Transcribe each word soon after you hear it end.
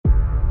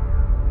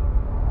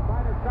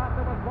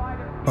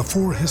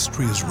Before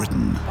history is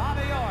written,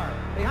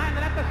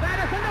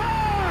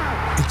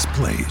 it's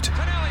played.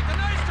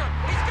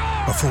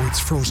 Before it's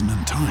frozen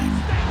in time,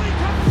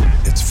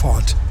 it's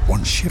fought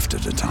one shift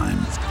at a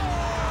time.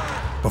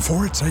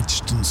 Before it's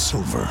etched in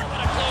silver,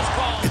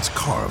 it's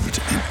carved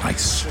in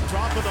ice.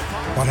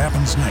 What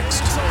happens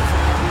next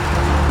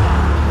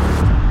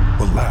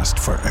will last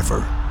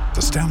forever.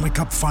 The Stanley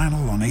Cup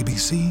Final on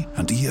ABC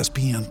and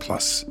ESPN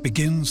Plus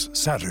begins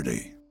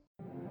Saturday.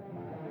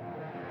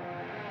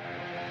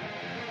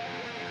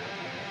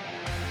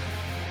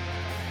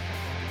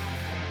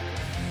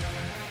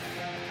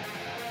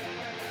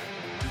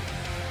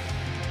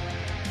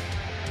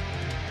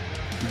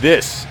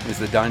 This is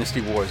the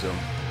Dynasty Warzone,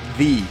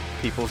 the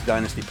People's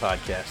Dynasty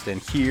podcast, and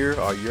here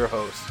are your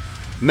hosts,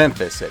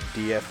 Memphis at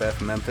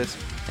DFF Memphis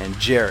and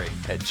Jerry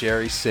at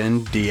Jerry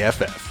Sin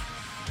DFF.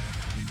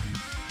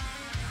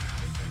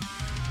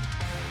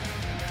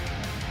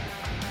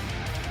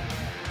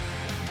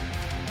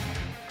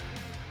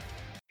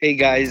 Hey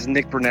guys,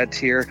 Nick Burnett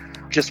here.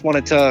 Just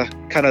wanted to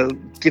kind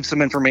of give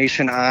some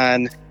information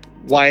on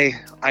why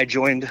I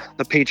joined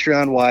the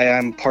Patreon, why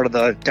I'm part of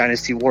the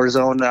Dynasty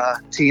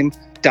Warzone team.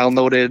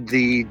 Downloaded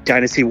the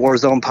Dynasty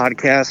Warzone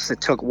podcast.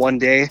 It took one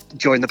day to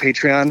join the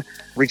Patreon.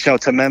 Reached out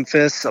to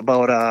Memphis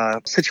about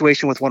a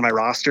situation with one of my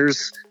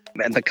rosters.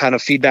 And the kind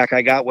of feedback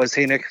I got was,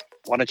 hey, Nick,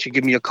 why don't you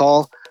give me a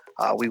call?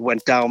 We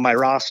went down my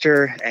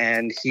roster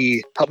and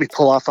he helped me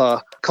pull off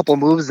a couple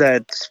moves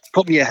that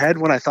put me ahead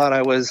when I thought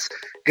I was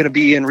going to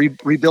be in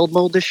rebuild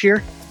mode this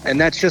year. And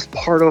that's just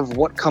part of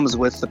what comes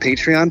with the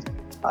Patreon.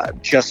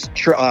 Just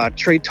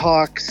trade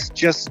talks,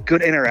 just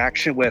good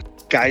interaction with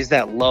guys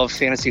that love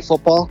fantasy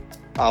football.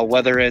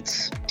 Whether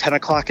it's 10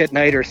 o'clock at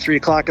night or 3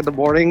 o'clock in the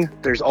morning,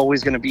 there's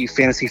always going to be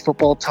fantasy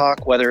football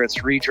talk, whether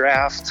it's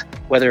redraft,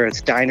 whether it's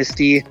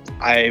Dynasty.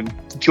 I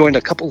joined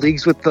a couple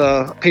leagues with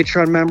the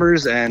Patreon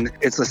members, and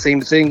it's the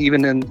same thing.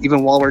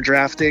 Even while we're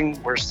drafting,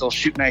 we're still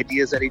shooting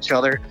ideas at each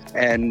other.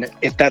 And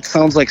if that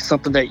sounds like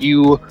something that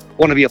you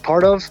want to be a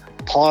part of,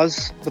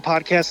 pause the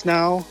podcast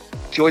now,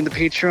 join the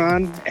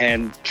Patreon,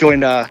 and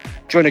join a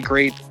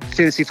great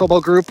fantasy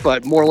football group,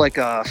 but more like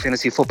a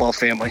fantasy football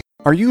family.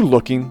 Are you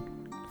looking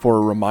for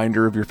a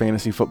reminder of your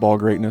fantasy football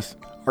greatness?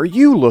 Are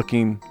you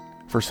looking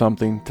for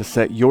something to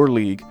set your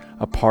league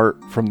apart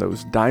from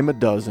those dime a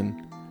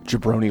dozen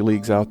jabroni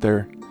leagues out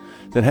there?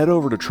 Then head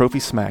over to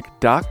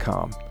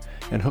TrophySmack.com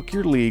and hook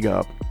your league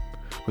up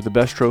with the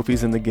best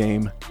trophies in the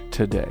game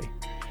today.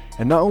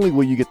 And not only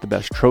will you get the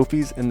best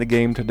trophies in the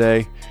game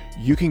today,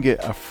 you can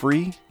get a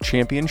free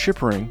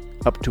championship ring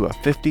up to a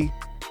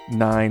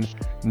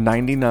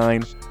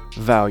 $59.99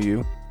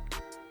 value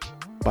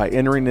by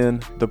entering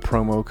in the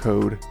promo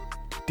code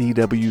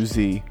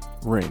DWZ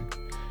ring.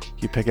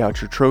 You pick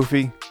out your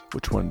trophy.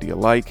 Which one do you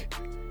like?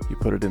 You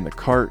put it in the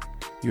cart.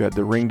 You add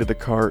the ring to the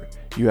cart.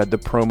 You add the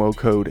promo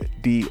code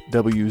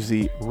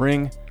DWZ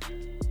ring.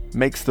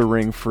 Makes the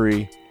ring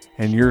free,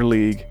 and your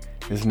league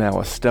is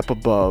now a step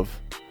above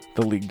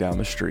the league down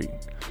the street.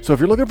 So if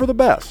you're looking for the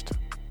best,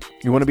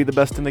 you want to be the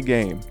best in the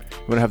game,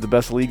 you want to have the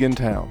best league in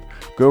town,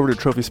 go over to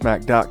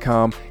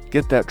TrophySmack.com,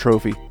 get that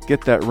trophy,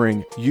 get that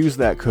ring, use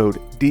that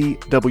code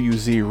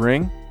DWZ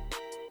ring,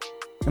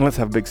 and let's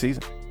have a big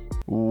season.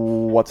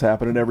 What's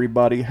happening,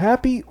 everybody?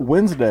 Happy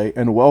Wednesday,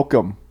 and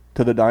welcome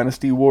to the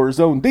Dynasty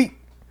Warzone, the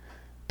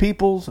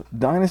People's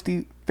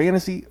Dynasty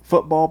Fantasy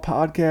Football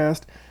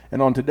Podcast.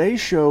 And on today's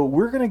show,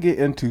 we're going to get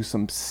into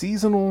some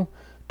seasonal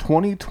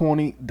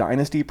 2020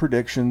 Dynasty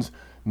predictions.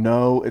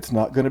 No, it's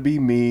not going to be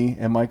me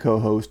and my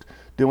co-host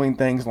doing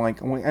things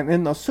like, and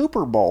in the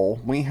Super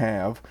Bowl we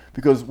have,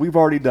 because we've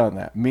already done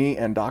that. Me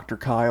and Dr.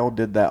 Kyle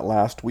did that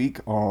last week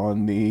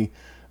on the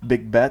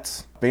Big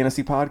Bets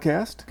Fantasy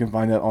Podcast. You can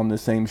find that on the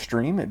same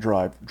stream. It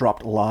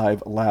dropped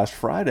live last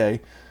Friday.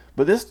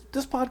 But this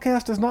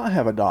podcast does not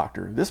have a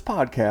doctor. This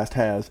podcast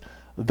has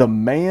the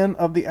man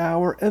of the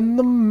hour and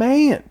the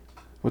man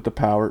with the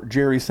power,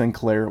 Jerry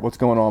Sinclair. What's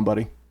going on,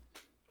 buddy?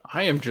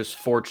 I am just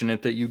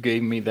fortunate that you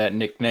gave me that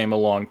nickname a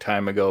long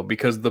time ago,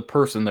 because the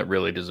person that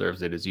really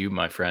deserves it is you,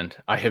 my friend.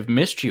 I have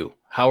missed you.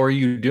 How are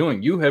you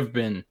doing? You have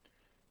been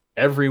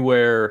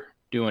everywhere,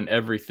 doing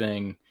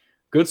everything.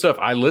 Good stuff.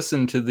 I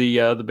listened to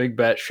the Big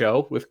Bet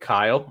show with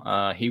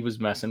Kyle. He was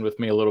messing with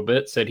me a little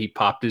bit, said he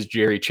popped his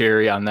Jerry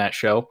Cherry on that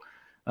show.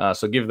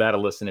 So give that a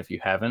listen if you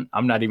haven't.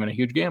 I'm not even a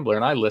huge gambler,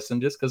 and I listen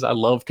just because I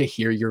love to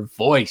hear your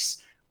voice.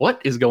 What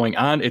is going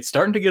on? It's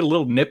starting to get a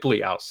little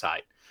nipply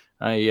outside.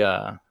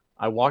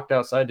 I walked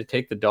outside to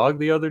take the dog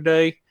the other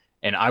day,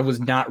 and I was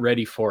not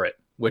ready for it,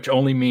 which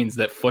only means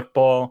that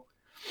football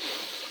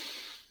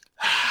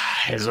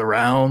is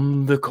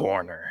around the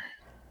corner.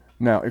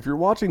 Now, if you're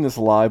watching this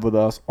live with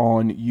us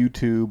on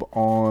YouTube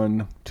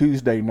on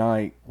Tuesday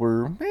night,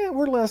 we're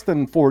less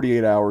than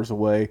 48 hours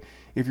away.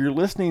 If you're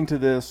listening to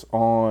this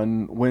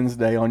on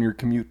Wednesday on your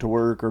commute to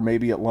work or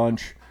maybe at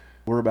lunch,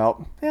 we're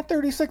about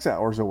 36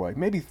 hours away,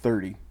 maybe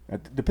 30.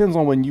 It depends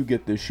on when you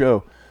get this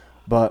show.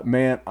 But,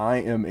 man, I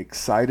am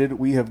excited.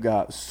 We have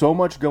got so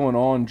much going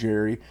on,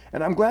 Jerry.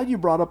 And I'm glad you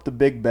brought up the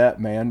big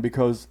bet, man,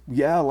 because,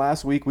 yeah,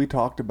 last week we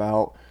talked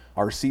about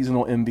our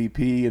seasonal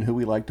MVP and who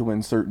we like to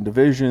win certain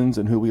divisions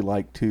and who we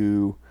like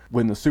to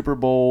win the Super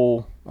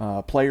Bowl,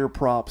 player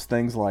props,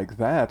 things like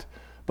that.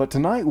 But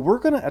tonight we're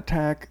going to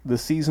attack the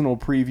seasonal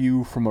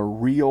preview from a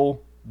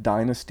real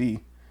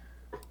Dynasty.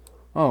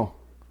 Oh.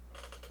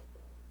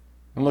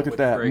 And look at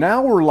that. Break.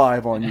 Now we're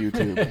live on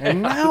YouTube.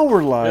 And now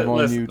we're live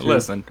on YouTube.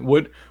 Listen,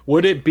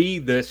 would it be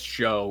this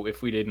show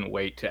if we didn't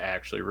wait to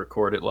actually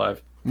record it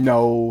live?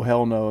 No,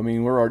 hell no. I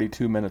mean, we're already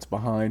 2 minutes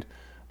behind.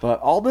 But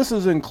all this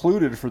is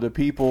included for the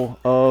people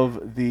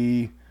of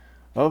the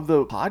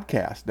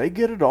podcast. They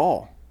get it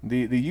all.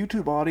 The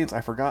YouTube audience,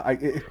 I forgot.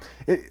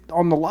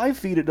 On the live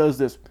feed, it does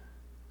this.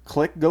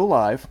 Click go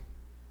live.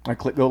 I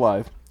click go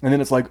live. And then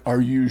it's like,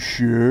 are you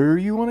sure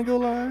you want to go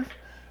live?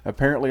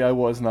 Apparently, I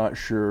was not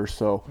sure,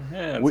 so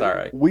that's all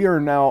right. We are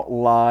now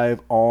live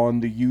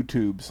on the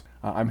YouTubes.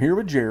 I'm here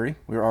with Jerry.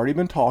 We've already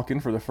been talking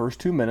for the first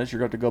 2 minutes. You're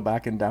going to go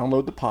back and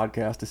download the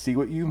podcast to see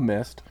what you've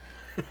missed.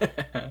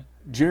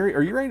 Jerry,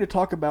 are you ready to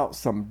talk about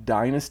some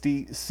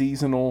Dynasty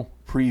seasonal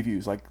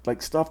previews,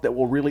 like stuff that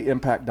will really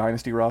impact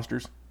Dynasty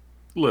rosters?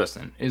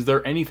 Listen, is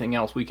there anything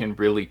else we can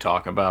really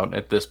talk about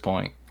at this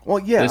point? Well,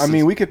 yeah,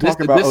 we could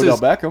talk about Odell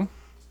Beckham.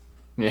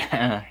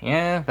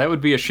 Yeah, that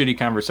would be a shitty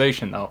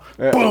conversation, though.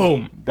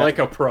 Boom, like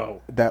a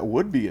pro. That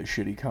would be a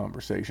shitty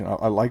conversation.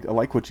 I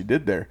like what you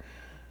did there.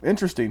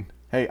 Interesting.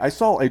 Hey, I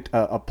saw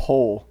a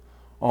poll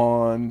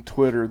on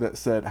Twitter that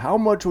said, how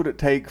much would it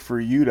take for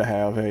you to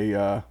have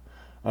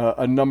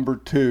a number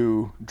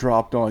 2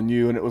 dropped on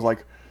you? And it was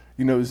like,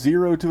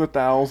 0 to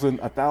 1,000,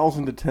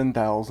 1,000 to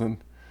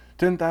 10,000,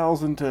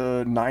 10,000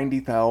 to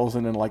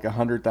 90,000, and like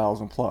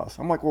 100,000 plus.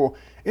 I'm like, well,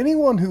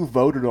 anyone who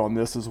voted on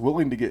this is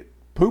willing to get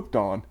pooped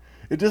on.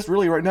 It just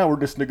really, right now, we're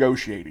just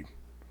negotiating.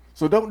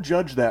 So don't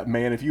judge that,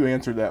 man, if you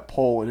answered that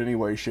poll in any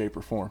way, shape,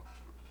 or form.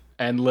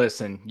 And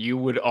listen, you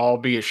would all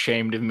be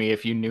ashamed of me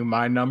if you knew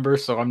my number,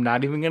 so I'm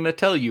not even going to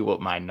tell you what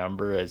my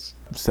number is.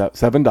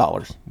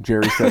 $7.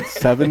 Jerry said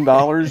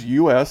 $7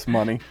 U.S.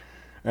 money,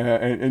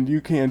 and you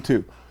can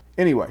too.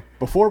 Anyway,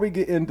 before we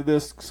get into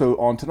this, so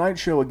on tonight's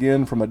show,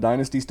 again, from a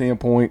Dynasty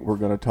standpoint, we're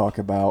going to talk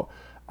about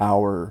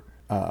our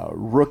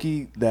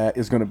rookie that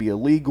is going to be a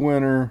league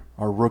winner,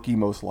 our rookie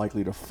most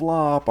likely to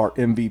flop, our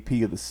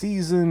MVP of the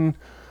season,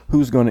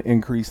 who's going to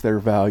increase their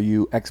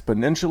value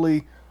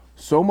exponentially.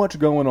 So much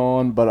going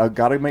on, but I've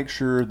got to make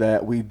sure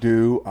that we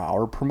do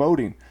our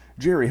promoting.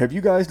 Jerry, have you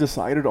guys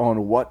decided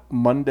on what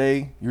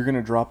Monday you're going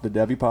to drop the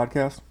Devy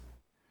podcast?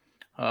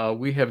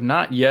 We have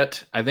not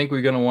yet. I think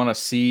we're going to want to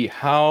see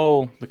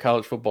how the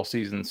college football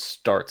season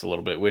starts a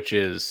little bit, which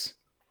is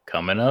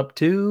coming up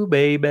too,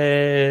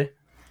 baby.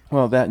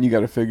 Well, that, and you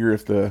got to figure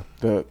if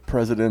the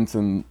presidents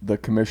and the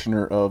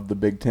commissioner of the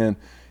Big Ten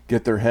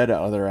get their head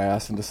out of their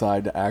ass and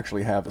decide to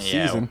actually have a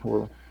season.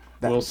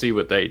 We'll see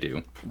what they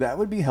do. That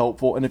would be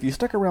helpful. And if you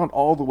stick around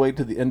all the way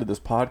to the end of this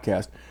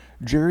podcast,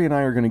 Jerry and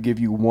I are going to give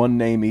you one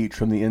name each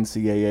from the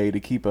NCAA to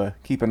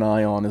keep an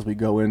eye on as we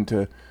go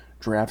into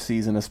draft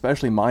season.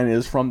 Especially mine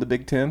is from the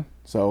Big Ten.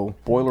 So,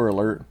 spoiler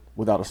alert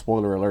without a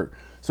spoiler alert.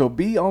 So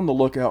be on the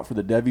lookout for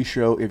the Devy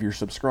Show. If you're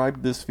subscribed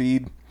to this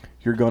feed,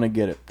 you're going to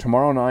get it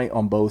tomorrow night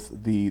on both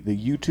the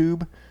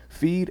YouTube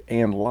feed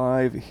and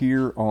live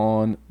here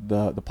on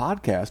the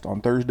podcast on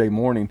Thursday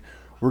morning.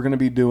 We're going to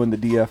be doing the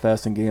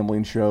DFS and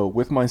gambling show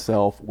with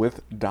myself,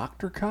 with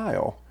Dr.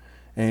 Kyle,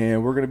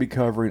 and we're going to be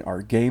covering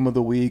our game of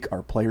the week,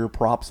 our player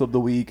props of the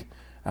week,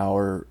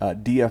 our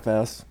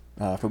DFS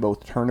for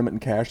both tournament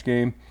and cash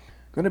game.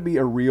 Going to be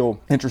a real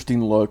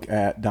interesting look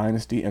at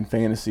Dynasty and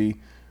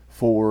Fantasy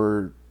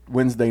for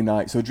Wednesday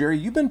night. So, Jerry,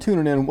 you've been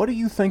tuning in. What do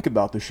you think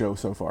about the show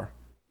so far?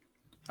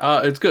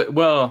 It's good.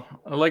 Well,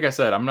 like I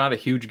said, I'm not a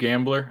huge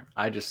gambler.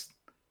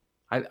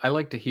 I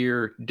like to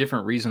hear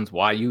different reasons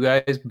why you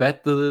guys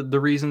bet the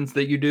reasons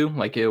that you do,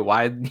 like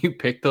why you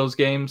pick those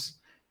games.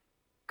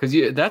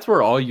 Because that's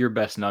where all your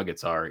best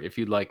nuggets are, if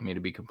you'd like me to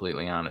be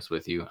completely honest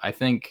with you. I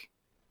think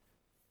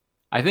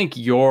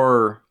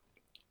your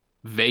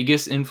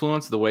Vegas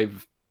influence, the way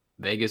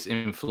Vegas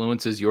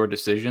influences your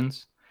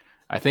decisions,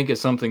 I think is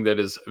something that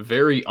is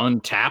very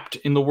untapped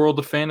in the world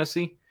of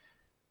fantasy.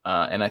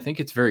 And I think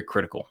it's very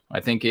critical.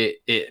 I think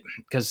it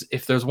because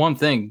if there's one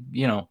thing,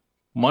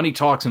 money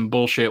talks and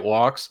bullshit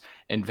walks,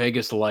 and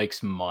Vegas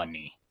likes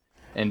money.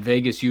 And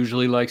Vegas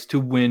usually likes to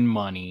win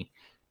money.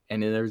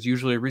 And there's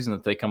usually a reason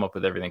that they come up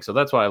with everything. So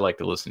that's why I like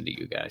to listen to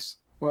you guys.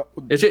 Well,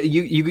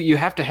 you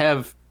have to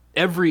have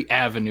every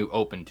avenue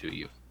open to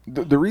you.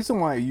 The reason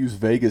why I use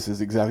Vegas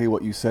is exactly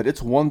what you said.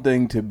 It's one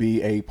thing to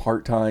be a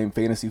part-time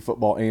fantasy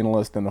football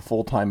analyst and a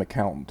full-time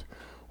accountant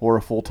or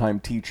a full-time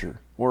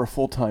teacher or a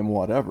full-time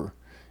whatever.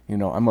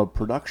 I'm a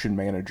production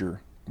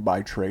manager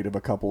by trade of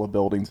a couple of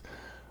buildings.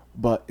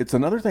 But it's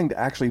another thing to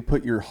actually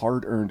put your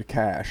hard-earned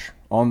cash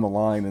on the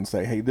line and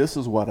say, hey, this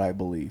is what I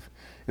believe.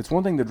 It's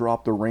one thing to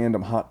drop the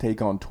random hot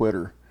take on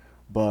Twitter,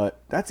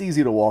 but that's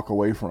easy to walk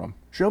away from.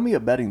 Show me a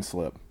betting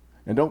slip.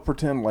 And don't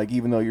pretend like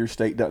even though your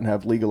state doesn't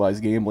have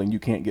legalized gambling, you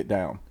can't get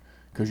down,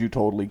 because you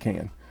totally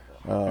can.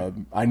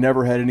 I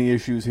never had any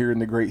issues here in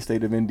the great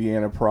state of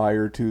Indiana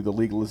prior to the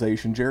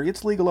legalization. Jerry,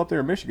 it's legal up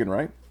there in Michigan,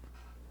 right?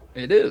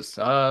 It is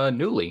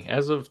newly,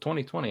 as of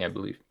 2020, I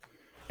believe.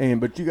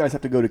 But you guys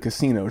have to go to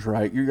casinos,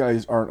 right? You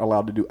guys aren't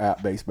allowed to do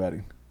app-based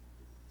betting.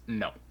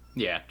 No.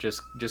 Yeah,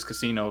 just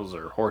casinos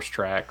or horse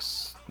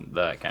tracks,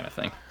 that kind of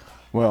thing.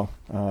 Well,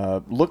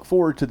 look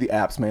forward to the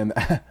apps, man.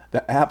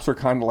 The apps are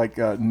kind of like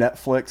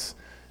Netflix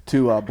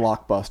to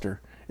Blockbuster.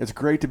 It's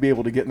great to be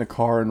able to get in the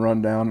car and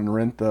run down and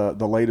rent the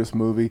latest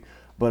movie,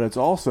 but it's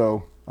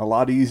also a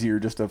lot easier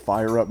just to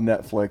fire up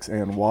Netflix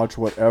and watch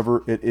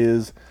whatever it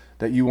is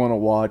that you want to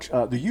watch.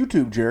 The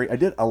YouTube, Jerry, I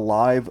did a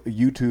live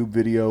YouTube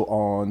video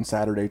on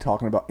Saturday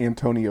talking about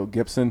Antonio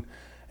Gibson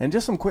and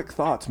just some quick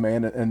thoughts,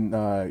 man. And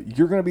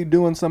you're going to be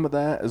doing some of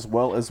that, as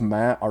well as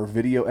Matt, our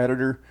video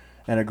editor,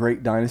 and a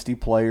great Dynasty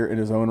player in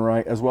his own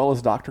right, as well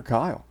as Dr.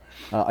 Kyle.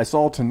 I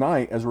saw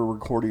tonight, as we're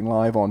recording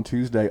live on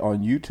Tuesday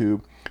on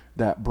YouTube,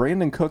 that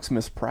Brandon Cooks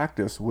missed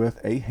practice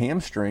with a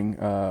hamstring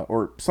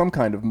or some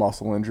kind of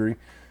muscle injury.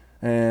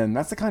 And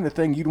that's the kind of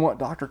thing you'd want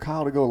Dr.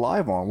 Kyle to go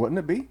live on, wouldn't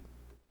it be?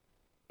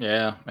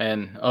 Yeah,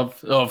 and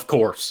of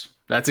course,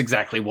 that's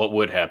exactly what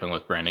would happen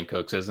with Brandon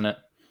Cooks, isn't it?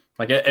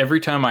 Like every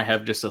time I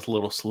have just this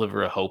little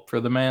sliver of hope for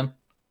the man,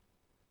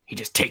 he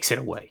just takes it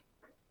away.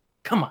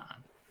 Come on.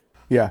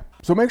 Yeah,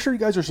 so make sure you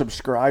guys are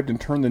subscribed and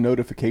turn the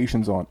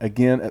notifications on.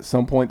 Again, at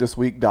some point this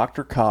week,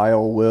 Dr.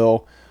 Kyle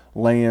will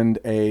land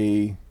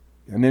an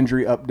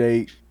injury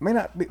update. May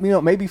not,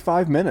 maybe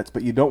 5 minutes,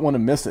 but you don't want to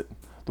miss it.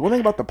 The one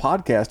thing about the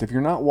podcast, if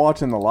you're not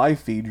watching the live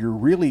feed, you're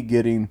really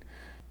getting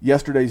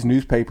yesterday's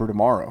newspaper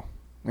tomorrow.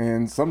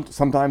 And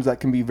sometimes that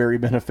can be very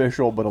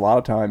beneficial, but a lot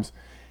of times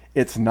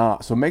it's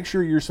not. So make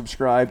sure you're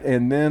subscribed.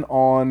 And then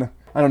on,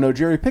 I don't know,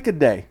 Jerry, pick a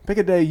day. Pick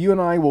a day. You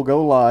and I will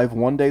go live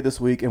one day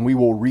this week, and we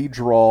will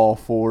redraw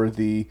for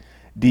the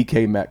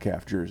DK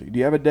Metcalf jersey. Do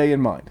you have a day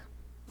in mind?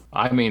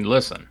 I mean,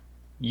 listen,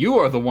 you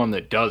are the one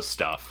that does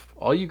stuff.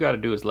 All you got to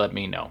do is let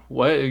me know.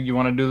 What, you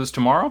want to do this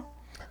tomorrow?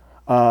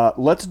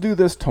 Let's do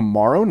this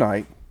tomorrow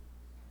night.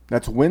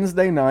 That's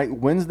Wednesday night,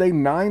 Wednesday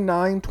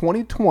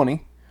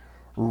 9/9/2020.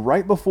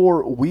 Right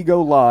before we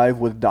go live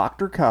with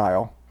Dr.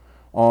 Kyle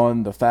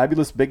on the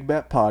Fabulous Big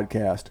Bet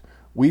podcast,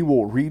 we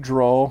will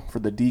redraw for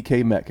the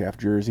DK Metcalf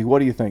jersey. What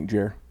do you think,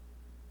 Jer?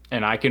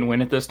 And I can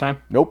win it this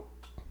time? Nope.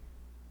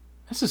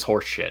 This is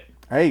horse shit.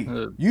 Hey,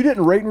 you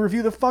didn't rate and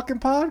review the fucking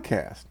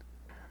podcast.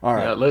 All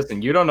right.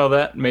 Listen, you don't know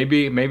that.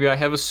 Maybe I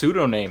have a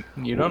pseudonym.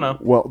 You don't know.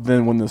 Well,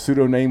 then when the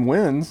pseudonym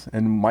wins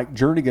and Mike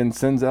Jernigan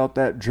sends out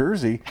that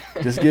jersey,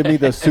 just give me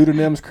the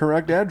pseudonym's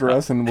correct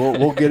address and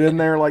we'll get in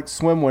there like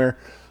swimwear.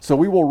 So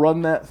we will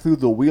run that through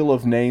the Wheel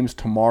of Names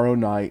tomorrow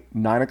night,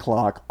 9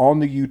 o'clock, on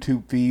the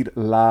YouTube feed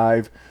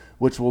live,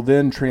 which will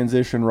then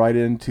transition right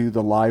into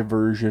the live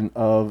version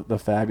of the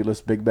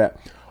Fabulous Big Bet.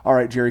 All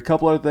right, Jerry, a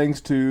couple other things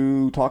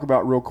to talk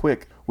about real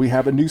quick. We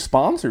have a new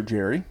sponsor,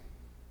 Jerry.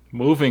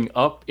 Moving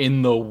up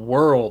in the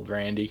world,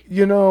 Randy.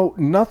 You know,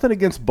 nothing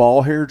against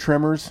ball hair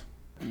trimmers.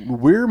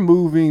 We're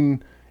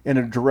moving in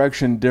a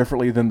direction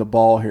differently than the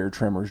ball hair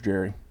trimmers,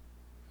 Jerry.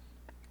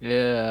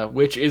 Yeah,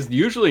 which is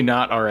usually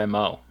not our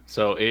MO.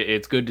 So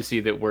it's good to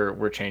see that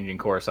we're changing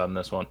course on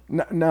this one.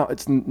 Now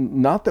it's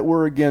not that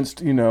we're against,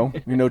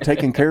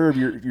 taking care of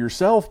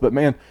yourself, but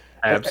man,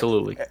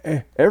 absolutely.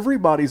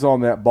 Everybody's on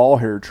that ball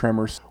hair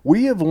trimmer.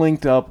 We have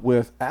linked up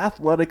with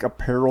athletic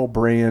apparel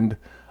brand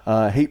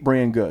Hate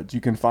Brand Goods. You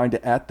can find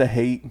it at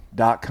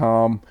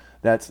thehate.com.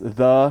 That's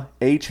the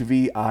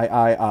HVIII.com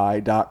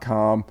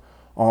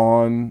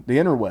on the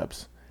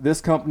interwebs. This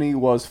company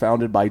was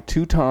founded by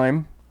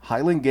two-time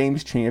Highland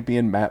Games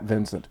champion Matt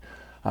Vincent.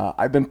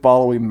 I've been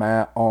following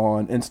Matt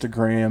on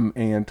Instagram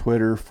and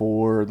Twitter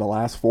for the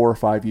last 4 or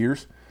 5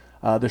 years.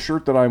 The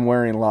shirt that I'm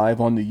wearing live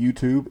on the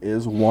YouTube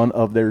is one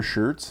of their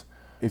shirts.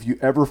 If you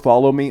ever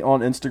follow me on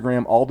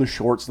Instagram, all the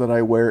shorts that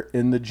I wear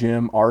in the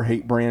gym are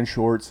Hate Brand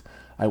shorts.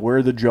 I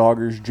wear the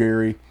joggers,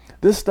 Jerry.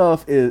 This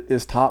stuff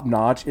is top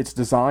notch. It's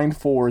designed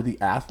for the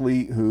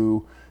athlete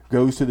who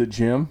goes to the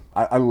gym.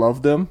 I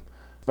love them,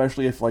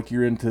 especially if like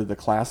you're into the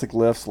classic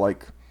lifts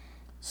like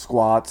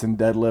squats and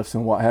deadlifts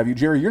and what have you.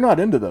 Jerry, you're not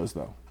into those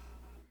though.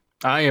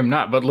 I am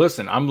not, but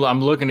listen, I'm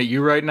looking at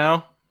you right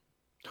now.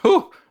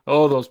 Whew.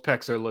 Oh, those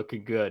pecs are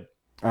looking good.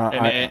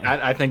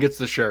 I think it's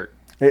the shirt.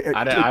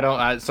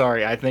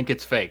 I think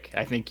it's fake.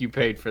 I think you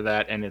paid for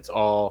that, and it's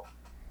all.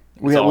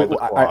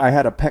 I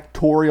had a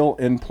pectoral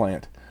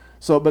implant.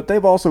 So, but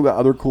they've also got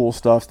other cool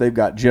stuff. They've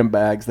got gym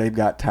bags. They've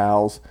got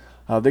towels.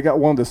 They got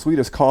one of the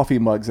sweetest coffee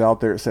mugs out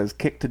there. It says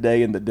 "Kick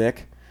Today in the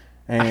Dick."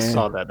 And, I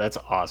saw that. That's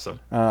awesome.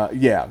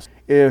 Yeah.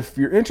 If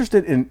you're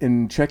interested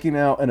in checking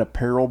out an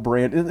apparel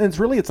brand, and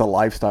it's a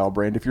lifestyle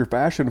brand. If you're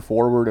fashion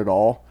forward at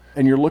all,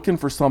 and you're looking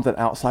for something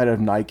outside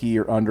of Nike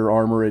or Under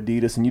Armour,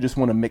 Adidas, and you just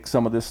want to mix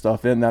some of this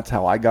stuff in, that's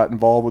how I got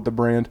involved with the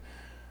brand.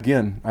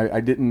 Again,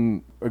 I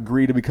didn't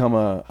agree to become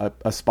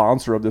a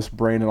sponsor of this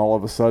brand and all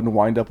of a sudden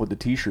wind up with the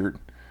t-shirt.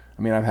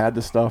 I mean, I've had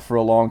this stuff for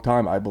a long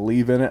time. I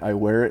believe in it. I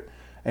wear it.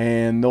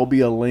 And there'll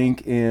be a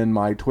link in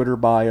my Twitter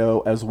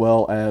bio as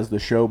well as the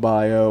show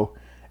bio.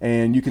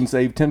 And you can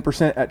save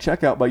 10% at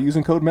checkout by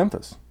using code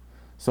Memphis.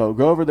 So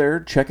go over there,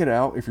 check it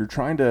out. If you're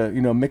trying to,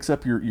 mix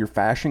up your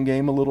fashion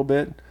game a little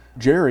bit,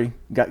 Jerry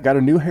got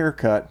a new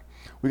haircut.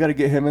 We got to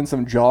get him in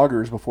some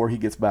joggers before he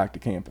gets back to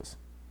campus.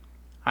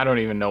 I don't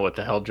even know what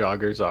the hell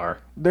joggers are.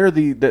 They're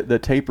the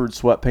tapered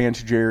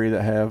sweatpants, Jerry,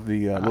 that have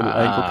the little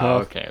ankle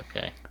cuff.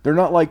 Okay. They're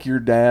not like your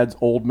dad's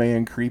old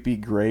man, creepy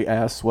gray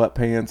ass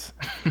sweatpants.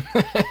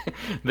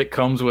 That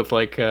comes with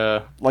like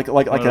a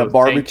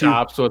barbecue tank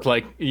tops with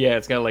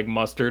it's got like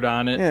mustard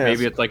on it. Yeah,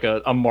 Maybe it's like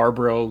a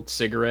Marlboro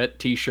cigarette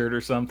T-shirt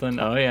or something.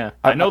 Oh yeah,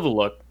 I know the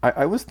look.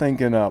 I was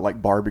thinking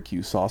like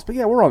barbecue sauce, but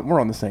yeah, we're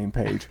on the same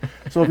page.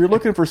 So if you're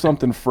looking for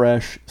something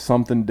fresh,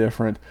 something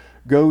different,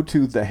 go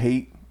to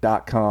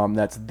thehate.com.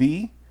 That's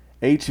HVIII.com.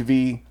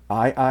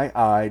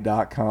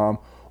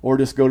 Or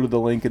just go to the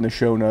link in the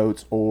show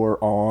notes or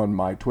on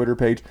my Twitter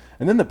page.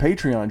 And then the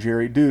Patreon,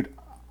 Jerry. Dude,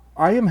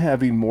 I am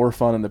having more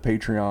fun in the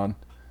Patreon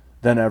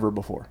than ever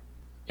before.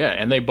 Yeah,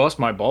 and they bust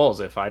my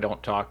balls if I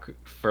don't talk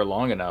for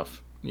long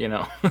enough. You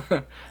know,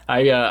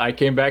 I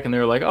came back and they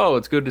were like, "Oh,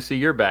 it's good to see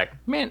you're back."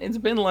 Man, it's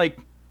been like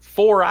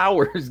 4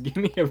 hours. Give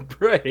me a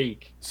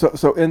break.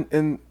 So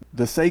in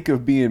the sake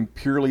of being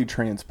purely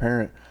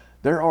transparent,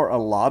 there are a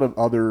lot of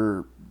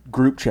other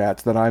group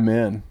chats that I'm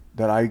in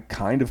that I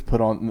kind of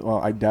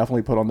I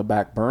definitely put on the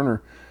back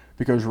burner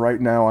because right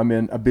now I'm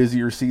in a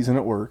busier season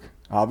at work.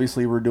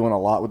 Obviously, we're doing a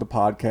lot with the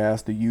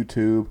podcast, the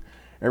YouTube,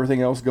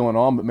 everything else going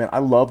on. But man, I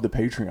love the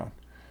Patreon.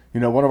 You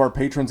know, one of our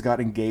patrons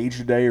got engaged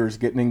today or is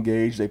getting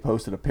engaged. They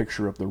posted a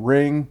picture of the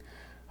ring.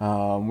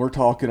 We're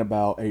talking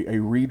about a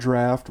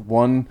redraft.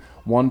 One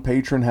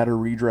patron had a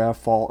redraft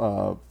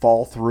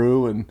fall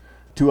through, and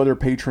 2 other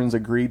patrons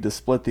agreed to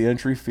split the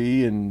entry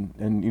fee and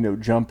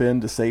jump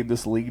in to save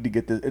this league to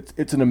get this.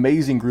 It's an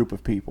amazing group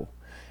of people.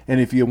 And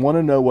if you want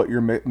to know what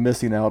you're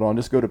missing out on,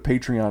 just go to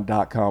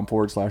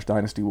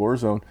patreon.com/Dynasty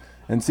Warzone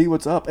and see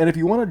what's up. And if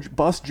you want to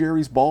bust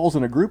Jerry's balls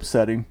in a group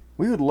setting,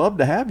 we would love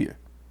to have you.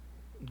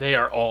 They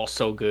are all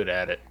so good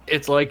at it.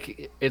 It's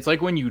like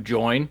when you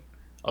join,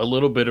 a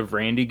little bit of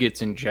Randy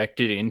gets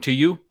injected into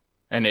you,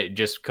 and it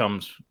just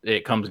comes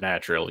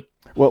naturally.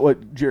 Well,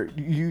 Jerry,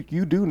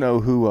 you do know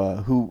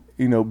who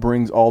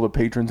brings all the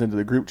patrons into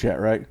the group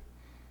chat, right?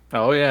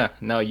 Oh yeah,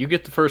 no, you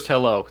get the first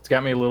hello. It's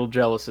got me a little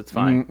jealous. It's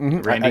fine. Mm-hmm.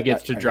 Randy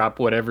gets to drop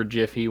whatever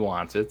GIF he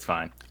wants. It's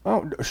fine.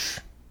 Oh,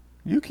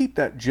 you keep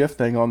that GIF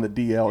thing on the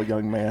DL,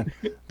 young man.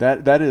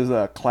 that is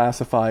a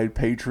classified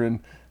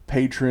patron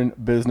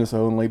business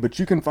only. But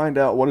you can find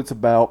out what it's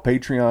about.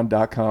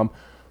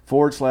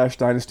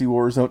 Patreon.com/Dynasty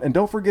Warzone, and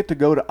don't forget to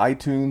go to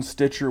iTunes,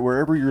 Stitcher,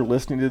 wherever you're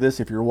listening to this.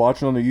 If you're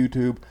watching on the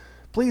YouTube,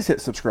 please hit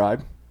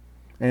subscribe.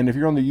 And if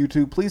you're on the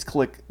YouTube, please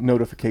click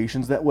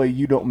notifications. That way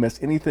you don't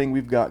miss anything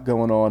we've got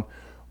going on.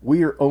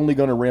 We are only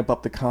going to ramp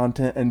up the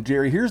content. And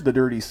Jerry, here's the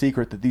dirty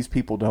secret that these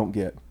people don't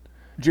get.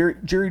 Jerry,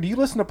 do you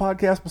listen to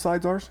podcasts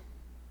besides ours?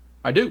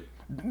 I do.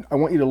 I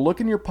want you to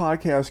look in your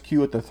podcast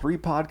queue at the 3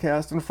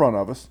 podcasts in front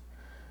of us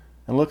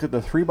and look at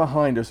the 3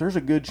 behind us. There's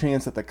a good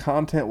chance that the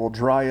content will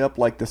dry up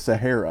like the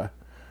Sahara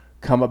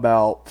come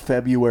about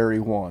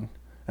February 1.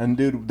 And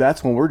dude,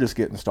 that's when we're just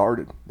getting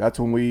started. That's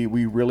when we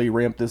really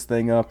ramp this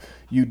thing up.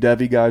 You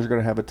Devi guys are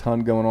going to have a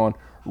ton going on.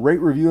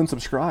 Rate, review, and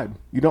subscribe.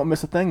 You don't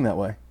miss a thing that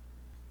way.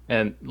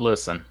 And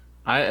listen,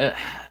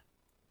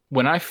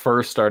 when I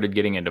first started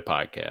getting into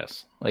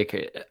podcasts,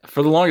 like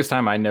for the longest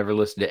time, I never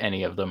listened to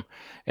any of them.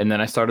 And then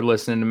I started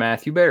listening to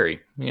Matthew Berry.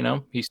 You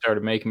know, he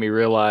started making me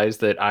realize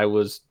that I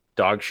was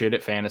dog shit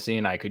at fantasy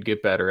and I could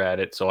get better at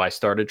it. So I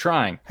started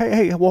trying.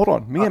 Hey, hold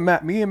on.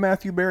 Me and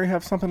Matthew Berry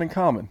have something in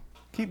common.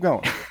 Keep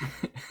going.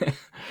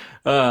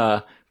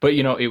 But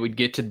it would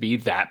get to be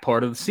that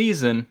part of the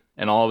season,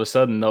 and all of a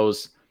sudden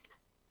those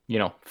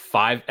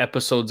 5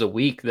 episodes a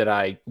week that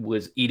I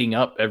was eating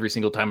up every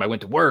single time I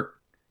went to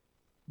work,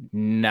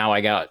 now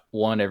I got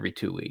one every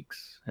 2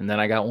 weeks, and then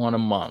I got one a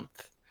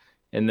month,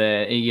 and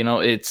then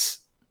it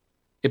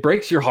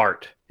breaks your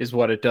heart is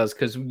what it does,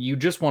 because you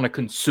just want to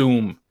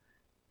consume.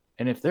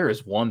 And if there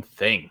is one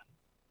thing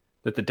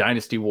that the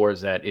Dynasty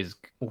Warzone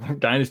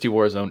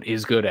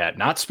is good at,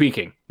 not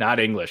speaking, not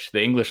English.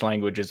 The English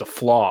language is a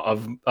flaw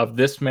of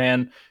this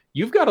man.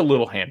 You've got a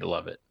little handle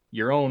of it.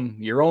 Your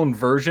own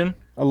version.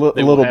 A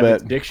little bit.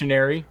 Its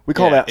dictionary. We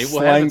call that it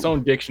slang. will have its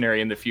own dictionary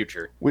in the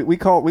future. We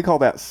call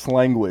that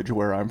slangwage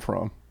where I'm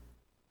from.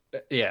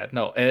 Yeah,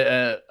 no.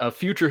 A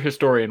future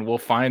historian will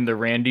find the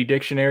Randy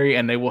dictionary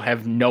and they will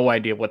have no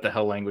idea what the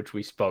hell language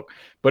we spoke.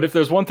 But if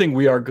there's one thing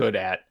we are good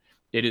at,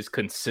 it is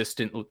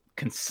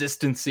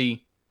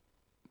consistency.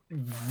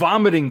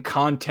 Vomiting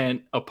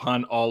content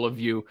upon all of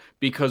you,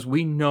 because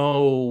we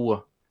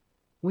know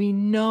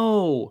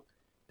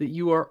that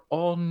you are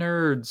all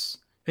nerds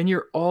and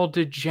you're all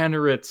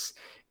degenerates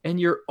and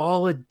you're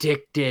all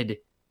addicted,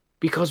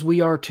 because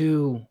we are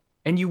too.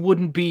 And you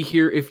wouldn't be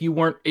here if you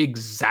weren't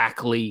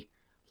exactly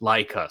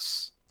like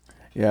us.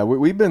 Yeah,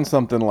 we've been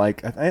something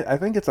like, I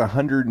think it's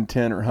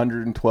 110 or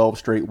 112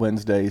 straight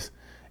Wednesdays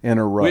in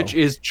a row. Which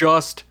is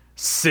just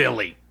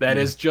silly. That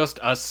is just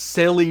a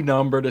silly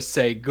number to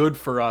say. Good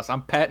for us.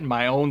 I'm patting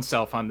my own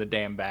self on the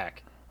damn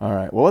back. All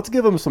right. Well, let's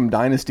give them some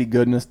Dynasty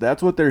goodness.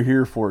 That's what they're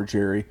here for,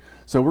 Jerry.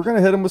 So we're going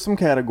to hit them with some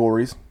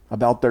categories.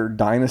 about their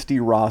Dynasty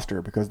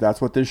roster, because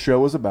that's what this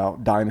show is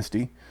about,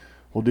 Dynasty.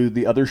 We'll do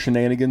the other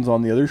shenanigans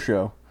on the other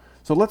show.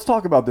 So let's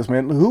talk about this,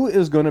 man. Who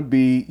is going to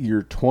be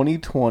your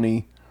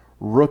 2020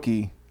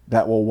 rookie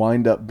that will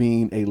wind up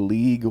being a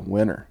league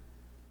winner?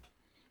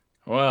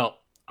 Well,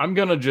 I'm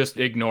going to just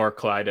ignore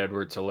Clyde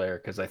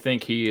Edwards-Helaire because I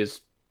think he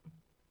is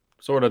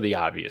sort of the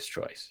obvious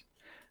choice.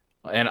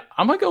 And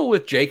I'm going to go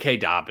with J.K.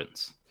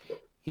 Dobbins.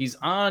 He's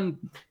on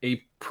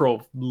a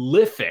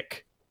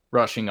prolific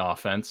rushing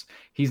offense.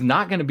 He's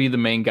not going to be the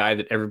main guy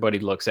that everybody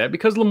looks at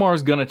because Lamar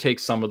is going to take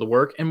some of the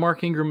work and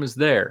Mark Ingram is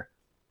there.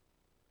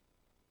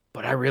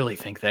 But I really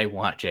think they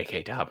want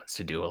J.K. Dobbins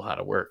to do a lot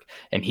of work.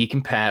 And he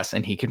can pass,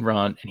 and he can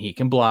run, and he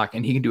can block,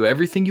 and he can do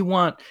everything you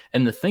want.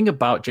 And the thing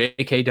about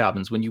J.K.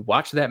 Dobbins, when you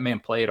watch that man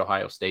play at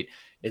Ohio State,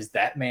 is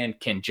that man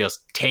can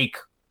just take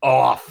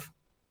off,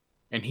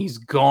 and he's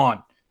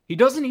gone. He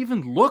doesn't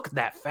even look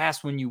that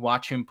fast when you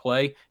watch him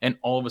play, and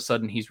all of a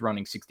sudden he's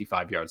running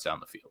 65 yards down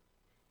the field.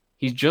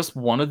 He's just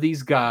one of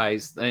these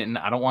guys, and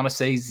I don't want to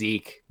say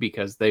Zeke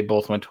because they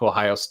both went to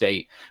Ohio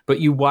State,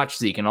 but you watch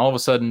Zeke, and all of a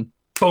sudden,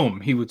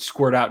 boom, he would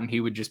squirt out and he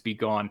would just be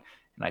gone.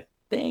 And I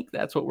think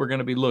that's what we're going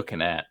to be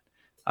looking at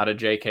out of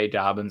J.K.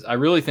 Dobbins. I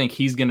really think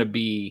he's going to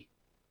be,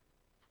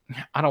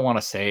 I don't want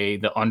to say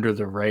the under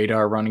the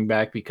radar running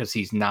back because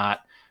he's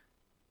not.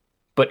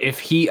 But if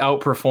he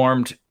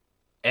outperformed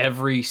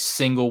every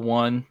single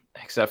one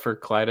except for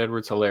Clyde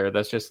Edwards-Helaire,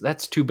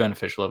 that's too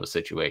beneficial of a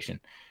situation.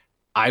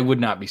 I would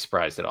not be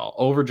surprised at all.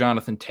 Over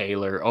Jonathan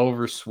Taylor,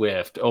 over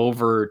Swift,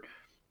 over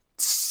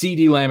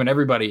CeeDee Lamb and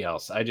everybody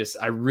else.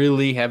 I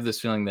really have this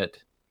feeling that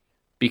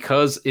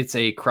because it's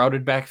a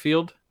crowded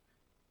backfield,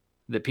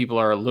 that people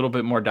are a little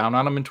bit more down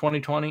on him in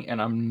 2020,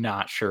 and I'm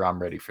not sure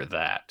I'm ready for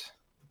that.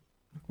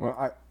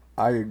 Well,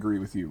 I agree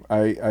with you.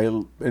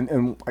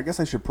 And I guess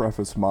I should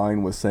preface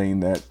mine with saying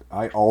that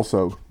I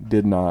also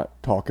did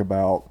not talk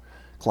about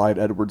Clyde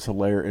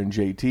Edwards-Helaire and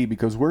JT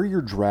because where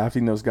you're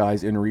drafting those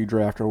guys in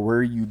redraft or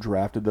where you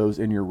drafted those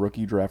in your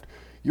rookie draft,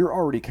 you're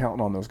already counting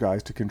on those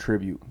guys to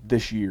contribute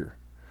this year.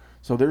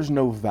 So there's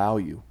no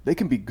value. They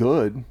can be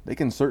good. They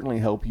can certainly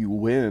help you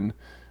win.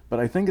 But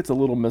I think it's a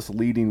little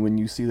misleading when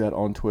you see that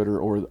on Twitter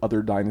or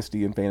other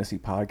Dynasty and Fantasy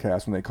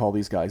podcasts when they call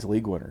these guys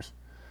league winners.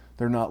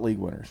 They're not league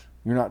winners.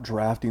 You're not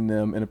drafting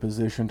them in a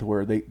position to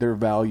where their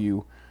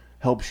value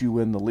helps you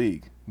win the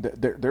league.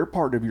 They're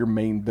part of your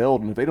main build,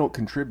 and if they don't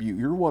contribute,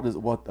 you're what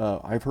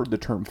I've heard the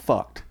term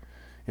fucked.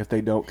 If they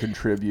don't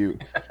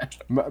contribute,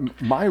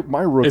 my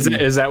rookie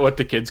is that what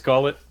the kids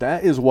call it?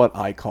 That is what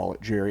I call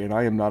it, Jerry, and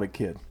I am not a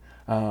kid.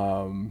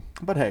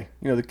 But hey,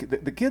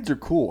 the kids are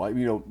cool.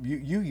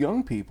 You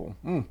young people,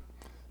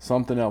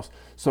 something else.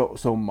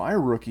 So my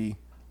rookie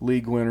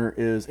league winner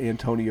is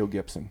Antonio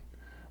Gibson.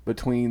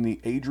 Between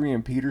the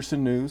Adrian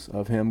Peterson news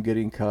of him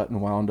getting cut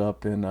and wound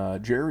up in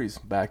Jerry's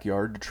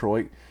backyard,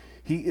 Detroit,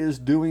 he is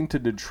doing to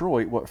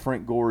Detroit what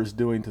Frank Gore is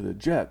doing to the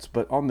Jets.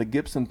 But on the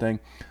Gibson thing,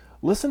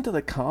 listen to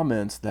the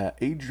comments that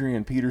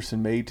Adrian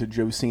Peterson made to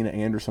Josina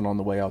Anderson on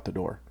the way out the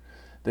door.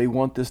 They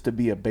want this to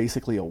be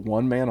basically a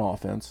one-man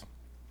offense.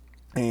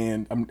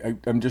 And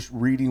I'm just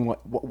reading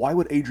why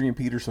would Adrian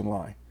Peterson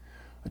lie?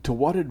 To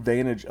what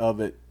advantage of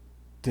it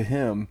to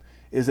him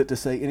is it to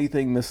say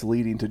anything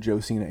misleading to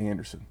Josina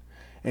Anderson?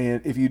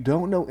 And if you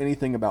don't know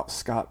anything about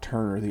Scott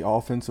Turner, the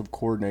offensive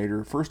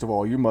coordinator, first of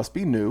all, you must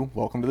be new.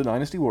 Welcome to the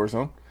Dynasty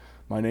Warzone.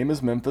 My name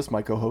is Memphis.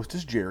 My co-host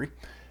is Jerry.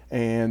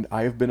 And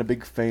I have been a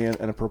big fan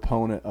and a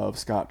proponent of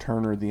Scott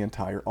Turner the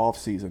entire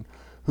offseason.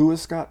 Who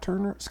is Scott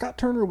Turner? Scott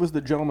Turner was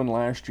the gentleman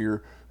last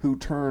year who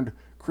turned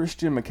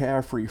Christian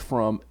McCaffrey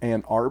from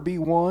an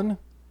RB1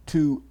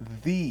 to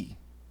the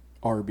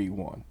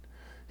RB1.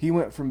 He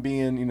went from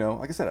being,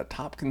 like I said, a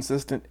top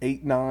consistent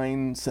 8,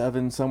 9,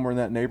 7, somewhere in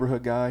that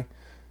neighborhood guy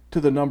to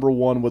the number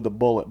one with the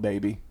bullet,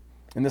 baby.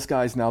 And this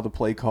guy's now the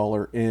play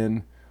caller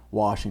in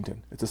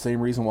Washington. It's the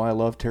same reason why I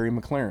love Terry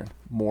McLaurin.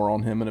 More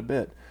on him in a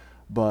bit.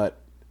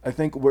 But I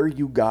think where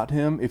you got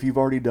him, if you've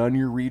already done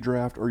your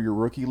redraft or your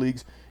rookie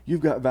leagues,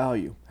 you've got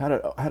value. Had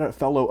a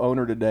fellow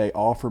owner today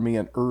offer me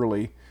an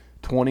early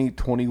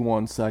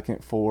 2021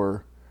 second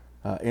for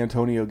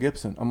Antonio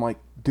Gibson. I'm like,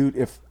 dude,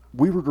 if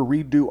we were to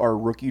redo our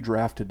rookie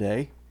draft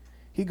today,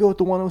 he'd go at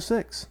the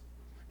 106.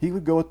 He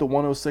would go at the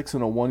 106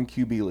 in a 1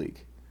 QB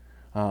league.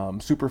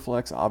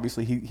 Superflex,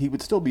 obviously, he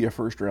would still be a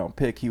first-round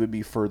pick. He would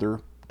be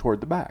further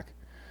toward the back.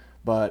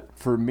 But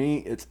for me,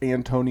 it's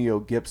Antonio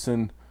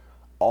Gibson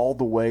all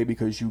the way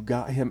because you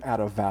got him at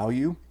a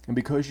value. And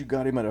because you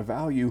got him at a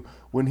value,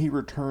 when he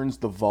returns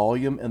the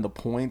volume and the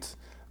points,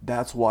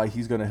 that's why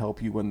he's going to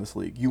help you win this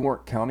league. You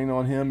weren't counting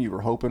on him. You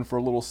were hoping for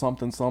a little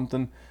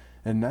something.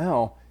 And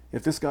now,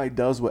 if this guy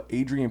does what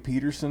Adrian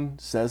Peterson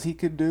says he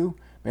could do,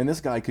 man,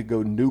 this guy could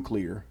go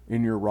nuclear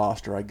in your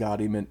roster. I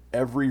got him in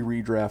every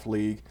redraft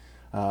league.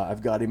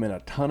 I've got him in a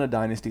ton of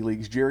dynasty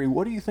leagues. Jerry,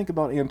 what do you think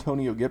about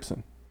Antonio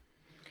Gibson?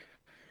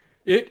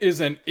 It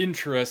is an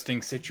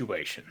interesting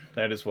situation.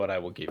 That is what I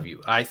will give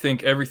you. I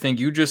think everything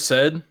you just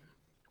said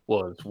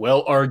was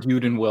well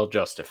argued and well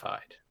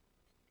justified.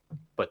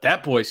 But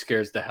that boy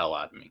scares the hell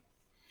out of me.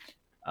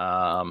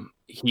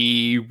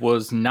 He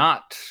was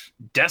not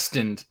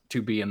destined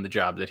to be in the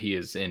job that he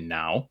is in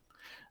now.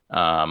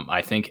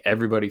 I think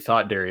everybody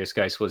thought Darius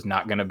Geis was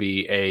not going to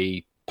be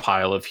a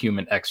pile of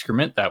human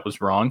excrement. That was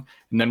wrong.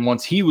 And then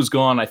once he was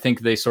gone, I think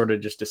they sort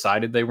of just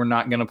decided they were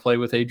not going to play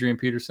with Adrian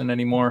Peterson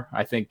anymore.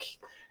 I think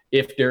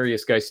if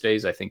Darius Geis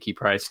stays, I think he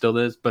probably still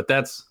is. But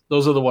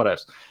those are the what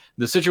ifs.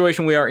 The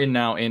situation we are in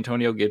now,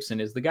 Antonio Gibson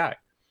is the guy.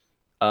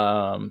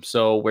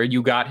 So where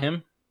you got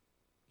him,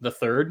 the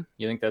third,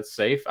 you think that's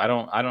safe? I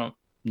don't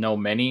know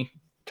many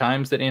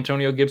times that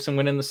Antonio Gibson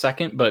went in the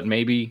second, but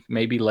maybe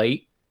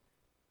late.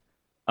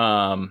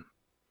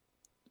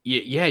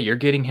 Yeah, you're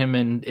getting him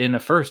in a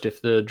first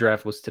if the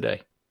draft was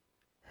today.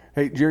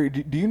 Hey, Jerry,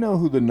 do you know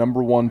who the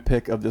number one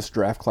pick of this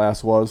draft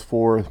class was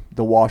for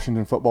the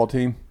Washington football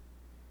team?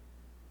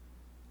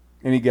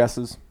 Any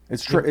guesses?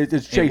 It's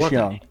Chase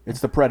Young. It's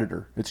the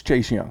Predator. It's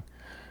Chase Young.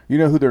 You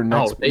know who their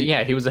next? Oh,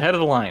 yeah, he was ahead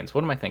of the Lions.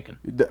 What am I thinking?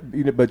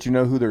 But you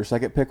know who their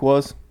second pick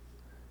was?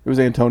 It was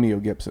Antonio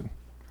Gibson.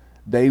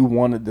 They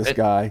wanted this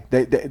guy.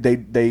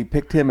 They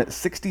picked him at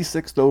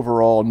 66th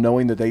overall,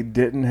 knowing that they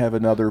didn't have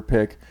another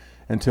pick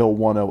until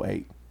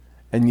 108.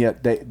 And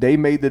yet they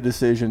made the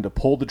decision to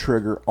pull the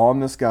trigger on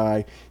this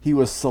guy. He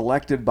was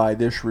selected by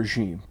this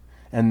regime,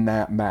 and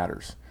that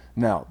matters.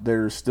 Now,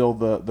 there's still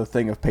the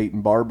thing of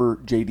Peyton Barber,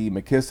 J.D.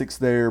 McKissick's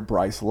there,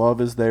 Bryce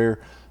Love is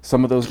there.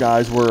 Some of those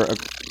guys were,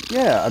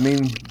 yeah. I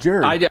mean,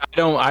 Jerry.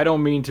 I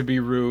don't mean to be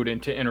rude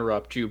and to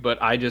interrupt you,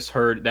 but I just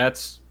heard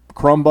that's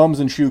crumb bums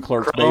and shoe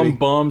clerks. Crumb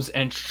bums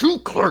and shoe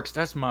clerks.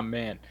 That's my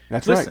man.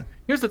 Listen, right.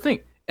 Here's the thing: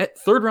 at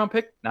third round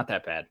pick, not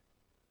that bad.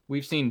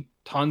 We've seen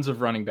tons of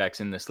running backs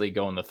in this league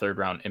go in the third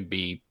round and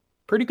be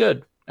pretty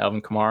good.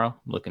 Alvin Kamara,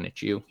 looking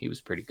at you, he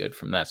was pretty good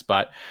from that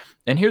spot.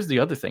 And here's the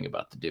other thing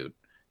about the dude.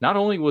 Not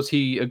only was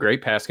he a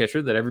great pass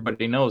catcher that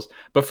everybody knows,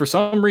 but for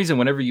some reason,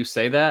 whenever you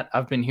say that,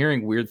 I've been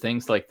hearing weird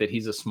things like that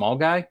he's a small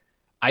guy.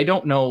 I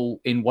don't know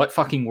in what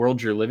fucking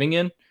world you're living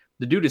in.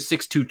 The dude is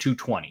 6'2",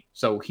 220.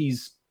 So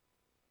he's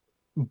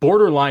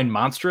borderline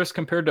monstrous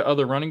compared to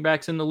other running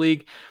backs in the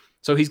league.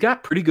 So he's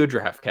got pretty good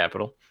draft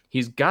capital.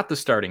 He's got the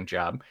starting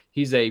job.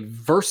 He's a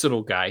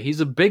versatile guy. He's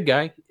a big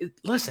guy.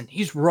 Listen,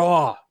 he's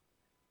raw.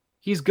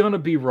 He's going to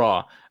be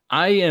raw.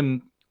 I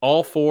am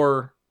all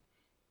for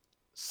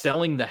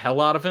selling the hell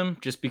out of him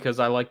just because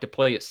I like to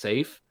play it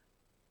safe.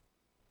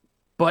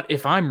 But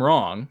if I'm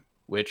wrong,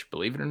 which,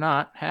 believe it or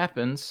not,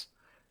 happens,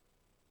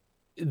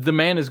 the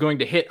man is going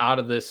to hit out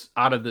of this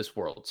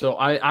world. So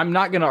I'm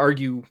not going to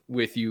argue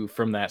with you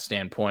from that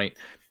standpoint.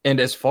 And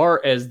as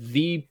far as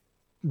the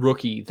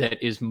rookie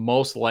that is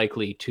most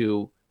likely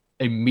to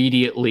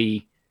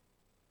immediately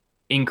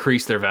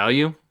increase their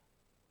value,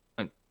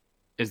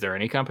 is there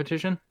any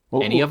competition?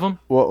 Any of them?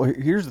 Well,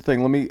 here's the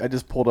thing. I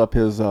just pulled up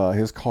his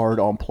card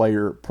on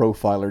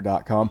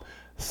playerprofiler.com.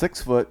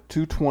 6 foot,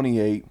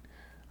 228,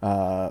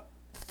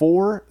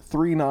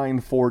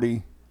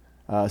 4.3940,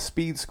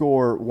 speed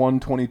score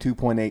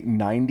 122.8,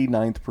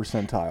 99th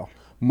percentile.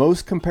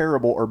 Most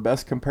comparable or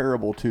best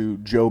comparable to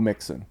Joe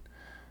Mixon.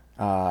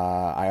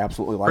 I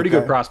absolutely like pretty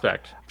that. Good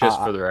prospect,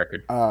 just for the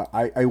record.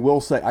 I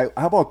will say,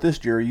 how about this,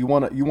 Jerry? You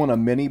want a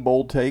mini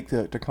bold take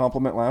to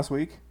complement last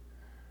week?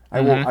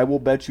 I will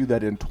bet you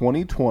that in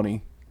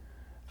 2020,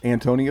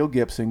 Antonio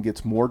Gibson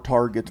gets more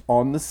targets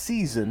on the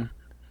season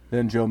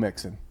than Joe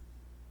Mixon.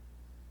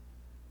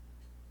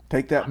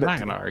 Take that. I'm not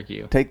going to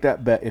argue. Take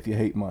that bet if you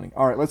hate money.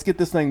 All right, let's get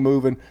this thing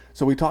moving.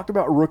 So we talked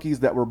about rookies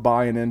that we're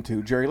buying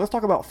into. Jerry, let's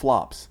talk about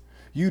flops.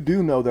 You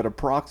do know that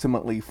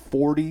approximately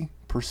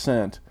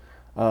 40%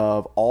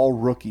 of all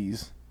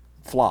rookies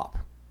flop.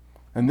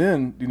 And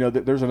then,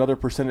 there's another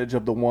percentage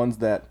of the ones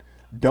that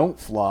don't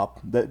flop,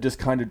 that just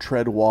kind of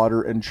tread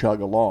water and chug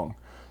along.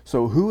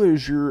 So who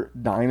is your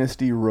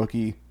dynasty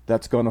rookie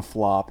that's going to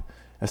flop,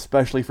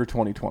 especially for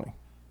 2020?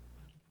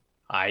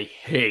 I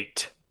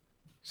hate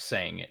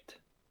saying it.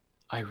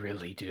 I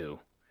really do.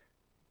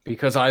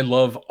 Because I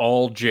love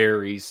all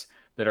Jerrys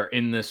that are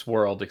in this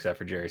world, except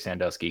for Jerry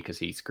Sandusky, because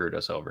he screwed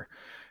us over.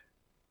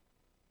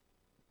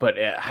 But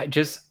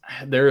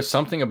there is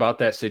something about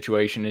that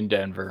situation in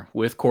Denver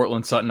with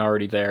Cortland Sutton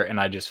already there, and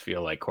I just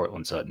feel like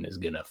Cortland Sutton is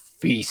going to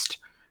feast,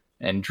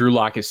 and Drew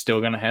Lock is still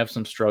going to have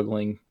some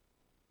struggling.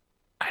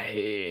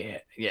 I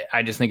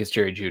just think it's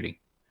Jerry Jeudy.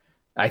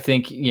 I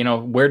think,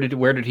 where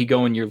did he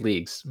go in your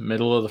leagues?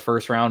 Middle of the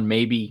first round,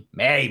 maybe.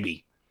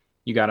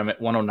 You got him at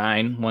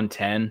 109,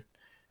 110.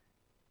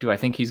 Do I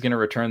think he's going to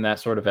return that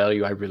sort of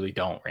value? I really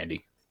don't,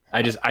 Randy.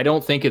 I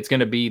don't think it's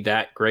going to be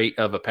that great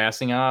of a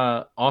passing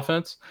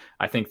offense.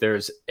 I think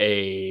there's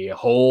a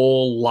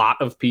whole lot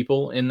of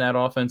people in that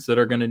offense that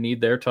are going to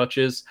need their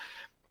touches.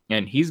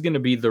 And he's going to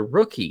be the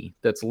rookie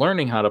that's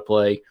learning how to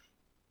play,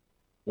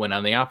 when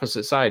on the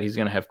opposite side, he's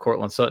going to have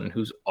Cortland Sutton,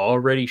 who's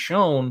already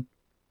shown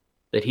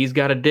that he's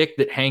got a dick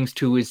that hangs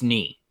to his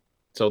knee.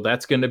 So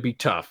that's going to be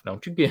tough.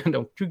 Don't you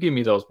give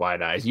me those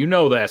wide eyes.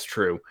 That's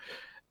true.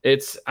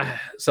 It's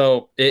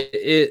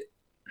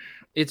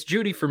It's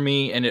Jeudy for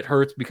me, and it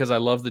hurts because I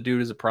love the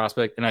dude as a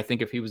prospect, and I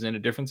think if he was in a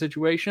different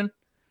situation,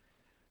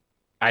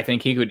 I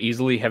think he could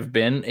easily have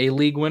been a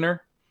league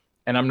winner.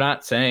 And I'm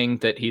not saying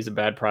that he's a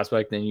bad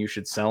prospect and you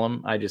should sell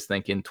him. I just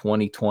think in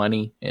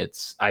 2020,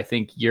 I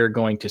think you're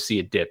going to see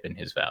a dip in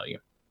his value.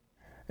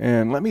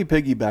 And let me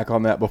piggyback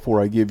on that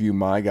before I give you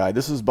my guy.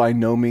 This is by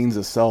no means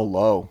a sell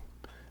low.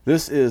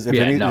 This is, if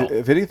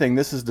anything,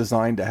 this is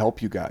designed to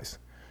help you guys.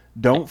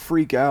 Don't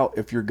freak out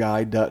if your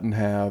guy doesn't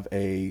have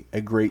a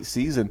great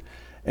season.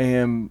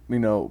 And,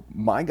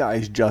 my guy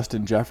is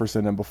Justin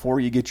Jefferson. And before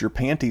you get your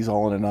panties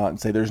all in a knot and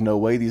say there's no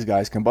way these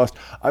guys can bust,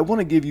 I want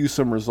to give you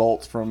some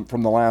results from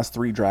the last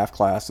 3 draft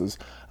classes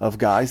of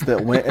guys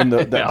that went in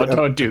the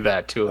don't do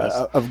that to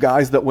us. Of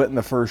guys that went in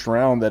the first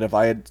round that if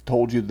I had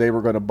told you they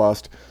were going to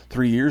bust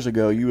 3 years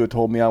ago, you would have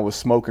told me I was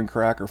smoking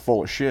crack or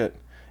full of shit.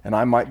 And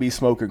I might be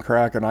smoking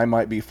crack and I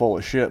might be full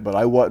of shit, but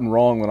I wasn't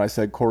wrong when I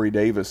said Corey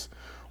Davis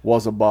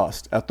was a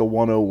bust at the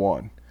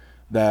 101.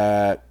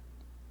 That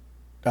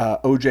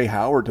O.J.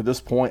 Howard, to this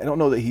point, I don't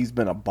know that he's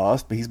been a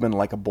bust, but he's been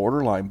like a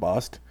borderline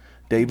bust.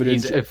 For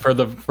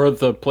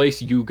the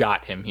place you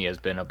got him, he has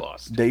been a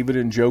bust. David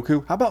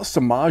Njoku. How about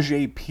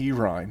Samaje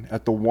Perine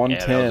at the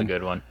 110? Yeah, that was a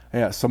good one.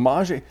 Yeah,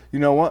 Samaje. You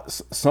know what?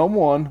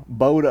 Someone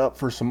bowed up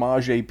for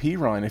Samaje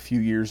Perine a few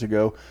years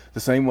ago, the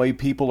same way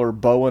people are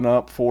bowing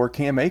up for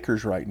Cam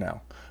Akers right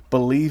now.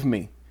 Believe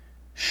me,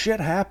 shit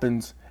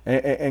happens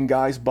and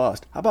guys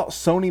bust. How about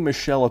Sony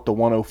Michel at the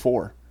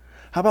 104?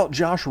 How about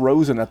Josh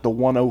Rosen at the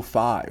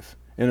 105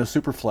 in a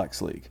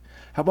Superflex league?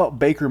 How about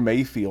Baker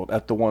Mayfield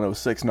at the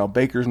 106? Now,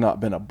 Baker's not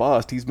been a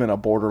bust. He's been a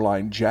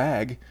borderline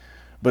jag,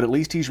 but at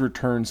least he's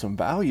returned some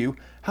value.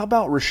 How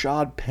about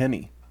Rashad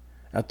Penny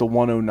at the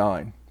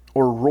 109?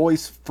 Or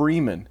Royce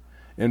Freeman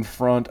in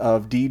front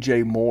of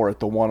DJ Moore at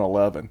the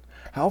 111?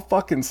 How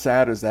fucking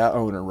sad is that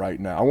owner right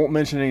now? I won't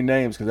mention any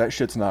names because that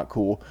shit's not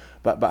cool,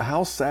 but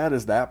how sad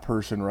is that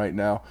person right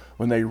now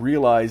when they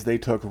realize they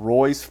took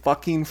Royce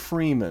fucking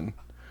Freeman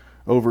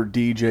over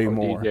DJ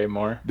Moore. DJ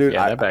Moore. Dude,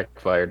 yeah, that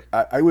backfired.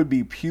 I would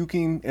be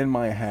puking in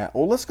my hat.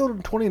 Well, let's go to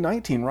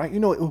 2019, right?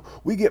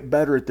 We get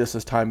better at this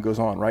as time goes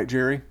on, right,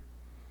 Jerry?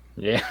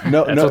 Yeah,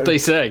 that's what they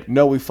say.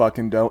 No, we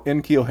fucking don't.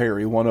 N'Keal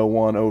Harry,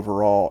 101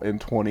 overall in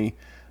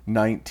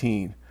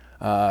 2019.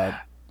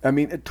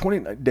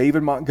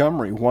 David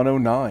Montgomery,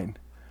 109.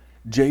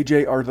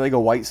 J.J.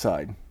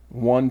 Arcega-Whiteside,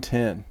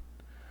 110.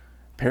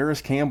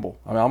 Paris Campbell,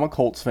 I'm a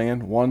Colts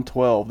fan,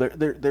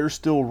 112. There's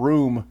still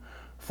room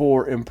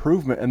for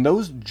improvement, and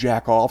those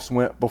jack-offs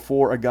went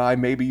before a guy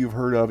maybe you've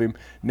heard of him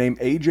named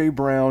A.J.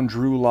 Brown,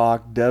 Drew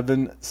Lock,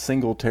 Devin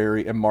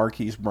Singletary, and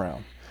Marquise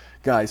Brown.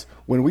 Guys,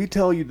 when we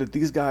tell you that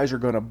these guys are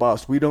going to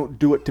bust, we don't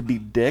do it to be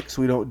dicks,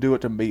 we don't do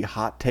it to be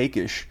hot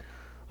take-ish.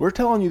 We're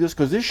telling you this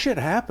because this shit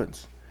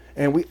happens.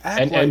 And we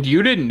act and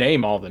you didn't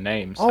name all the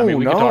names. Oh,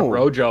 we could talk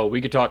Rojo, we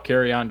could talk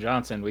Kerryon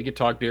Johnson, we could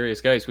talk Darius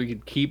Geis, we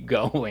could keep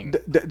going.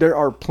 There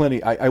are plenty.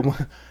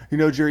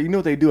 Jerry, you know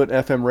what they do at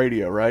FM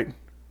radio, right?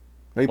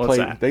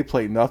 They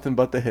play nothing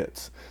but the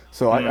hits.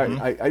 So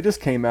I just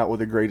came out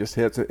with the greatest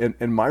hits,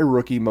 and my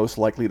rookie most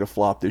likely to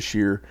flop this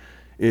year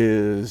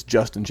is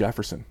Justin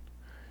Jefferson.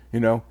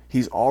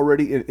 He's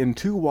already in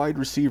 2 wide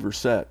receiver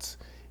sets.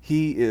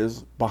 He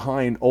is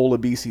behind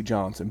Olabisi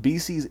Johnson.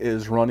 BC's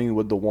is running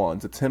with the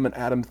ones. It's him and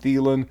Adam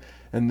Thielen,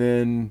 and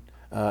then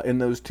in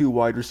those 2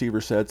 wide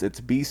receiver sets,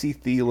 it's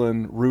BC,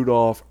 Thielen,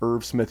 Rudolph,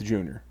 Irv Smith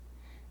Jr.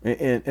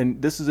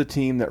 And this is a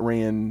team that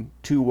ran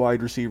 2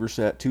 wide receiver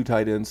set, 2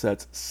 tight end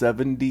sets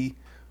 74%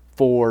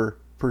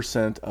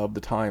 of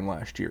the time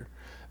last year.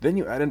 Then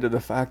you add into the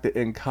fact that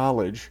in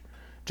college,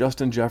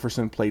 Justin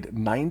Jefferson played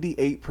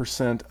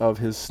 98% of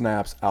his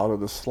snaps out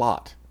of the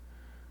slot.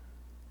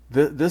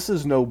 This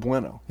is no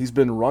bueno. He's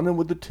been running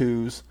with the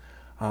 2s.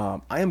 I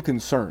am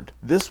concerned.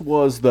 This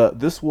was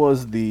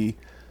the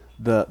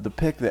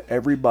pick that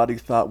everybody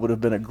thought would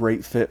have been a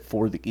great fit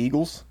for the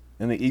Eagles.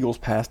 And the Eagles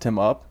passed him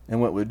up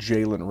and went with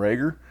Jalen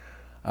Reagor.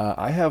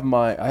 I have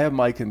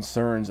my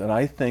concerns, and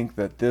I think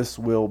that this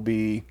will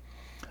be.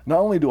 Not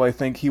only do I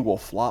think he will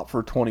flop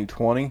for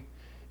 2020,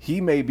 he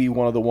may be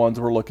one of the ones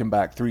we're looking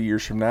back 3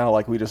 years from now,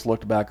 like we just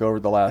looked back over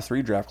the last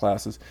 3 draft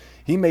classes.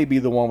 He may be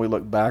the one we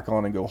look back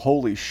on and go,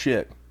 "Holy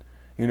shit!"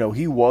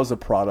 He was a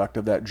product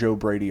of that Joe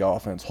Brady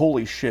offense.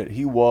 Holy shit,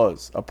 he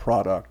was a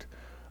product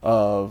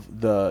of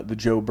the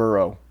Joe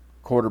Burrow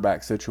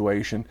quarterback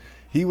situation.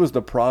 He was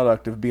the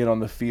product of being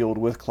on the field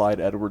with Clyde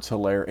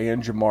Edwards-Helaire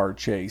and Jamar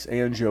Chase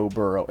and Joe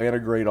Burrow and a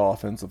great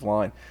offensive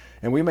line.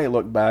 And we may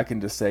look back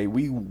and just say,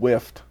 we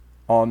whiffed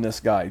on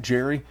this guy.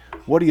 Jerry,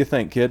 what do you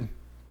think, kid?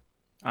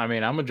 I'm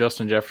a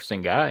Justin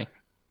Jefferson guy,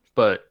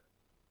 but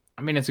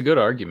it's a good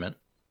argument.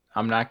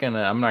 I'm not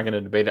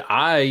gonna debate it.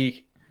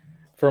 I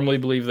firmly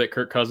believe that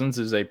Kirk Cousins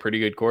is a pretty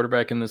good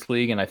quarterback in this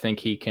league, and I think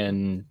he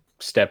can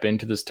step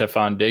into the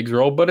Stephon Diggs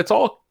role, but it's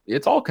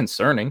all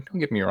concerning.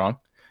 Don't get me wrong.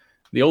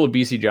 The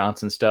Olabisi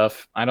Johnson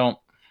stuff, I don't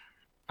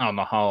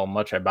know how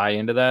much I buy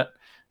into that.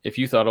 If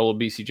you thought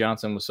Olabisi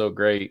Johnson was so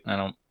great, I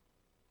don't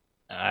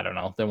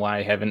know. Then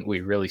why haven't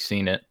we really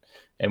seen it?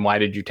 And why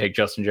did you take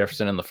Justin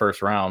Jefferson in the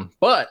first round?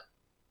 But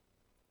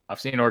I've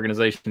seen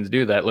organizations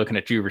do that. Looking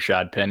at you,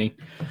 Rashad Penny.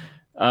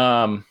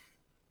 I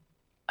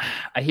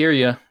hear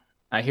you.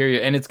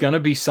 And it's going to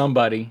be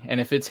somebody.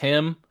 And if it's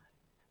him,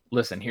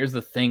 listen, here's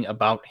the thing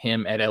about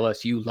him at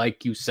LSU.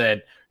 Like you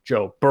said,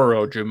 Joe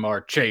Burrow,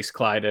 Jamar Chase,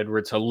 Clyde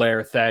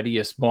Edwards-Helaire,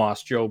 Thaddeus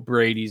Moss, Joe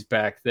Brady's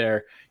back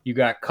there. You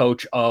got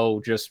Coach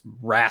O just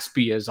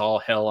raspy as all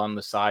hell on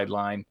the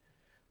sideline.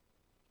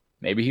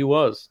 Maybe he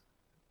was.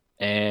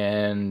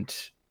 And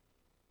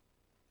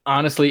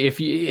honestly,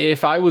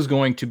 if I was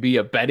going to be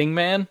a betting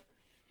man,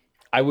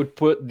 I would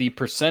put the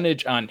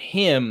percentage on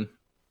him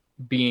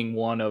being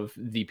one of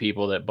the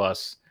people that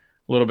busts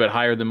a little bit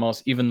higher than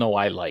most, even though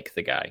I like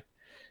the guy,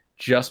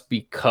 just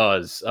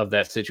because of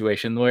that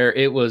situation where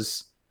it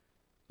was,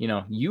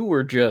 you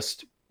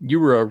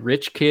were a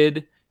rich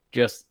kid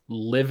just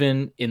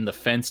living in the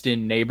fenced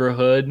in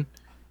neighborhood.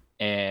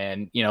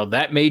 And,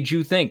 that made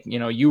you think,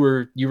 you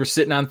were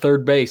sitting on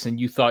third base and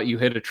you thought you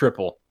hit a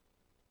triple.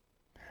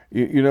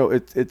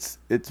 It's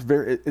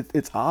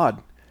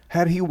odd.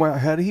 Had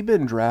he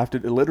been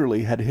drafted,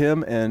 literally, had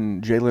him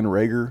and Jalen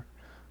Reagor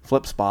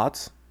flip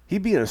spots,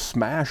 he'd be in a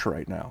smash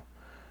right now.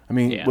 I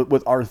mean,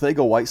 with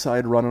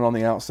Arcega-Whiteside running on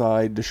the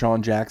outside,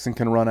 Deshaun Jackson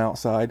can run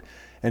outside,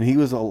 and he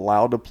was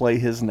allowed to play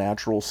his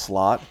natural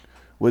slot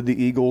with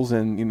the Eagles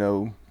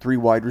and, 3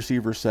 wide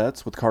receiver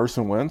sets with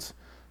Carson Wentz,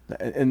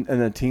 and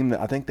a team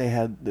that I think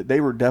they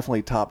were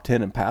definitely top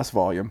 10 in pass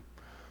volume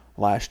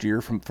last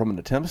year from an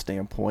attempt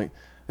standpoint.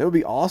 That would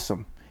be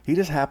awesome. He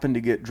just happened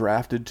to get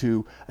drafted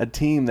to a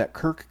team that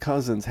Kirk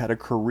Cousins had a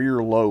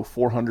career low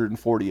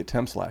 440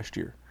 attempts last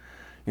year.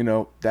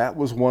 That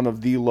was one of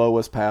the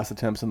lowest pass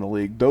attempts in the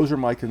league. Those are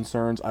my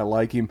concerns. I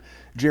like him.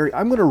 Jerry,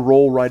 I'm going to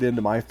roll right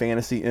into my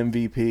fantasy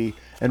MVP.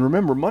 And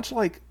remember, much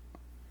like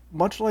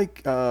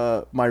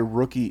my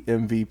rookie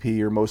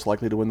MVP or most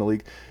likely to win the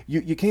league,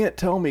 you can't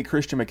tell me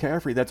Christian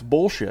McCaffrey. That's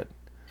bullshit.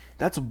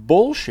 That's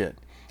bullshit.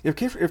 If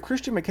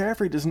Christian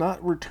McCaffrey does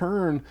not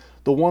return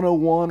the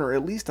 101 or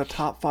at least a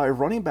top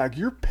 5 running back,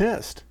 you're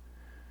pissed.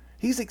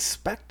 He's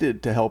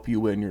expected to help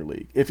you win your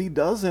league. If he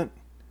doesn't,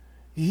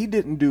 he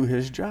didn't do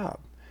his job.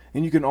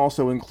 And you can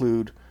also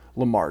include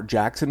Lamar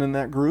Jackson in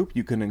that group.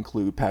 You can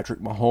include Patrick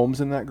Mahomes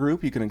in that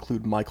group. You can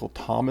include Michael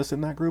Thomas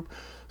in that group.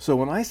 So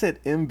when I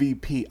said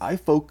MVP, I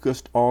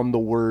focused on the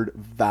word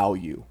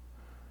value.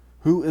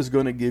 Who is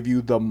going to give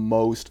you the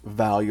most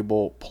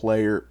valuable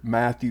player?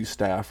 Matthew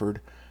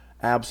Stafford.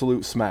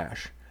 Absolute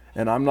smash.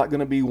 And I'm not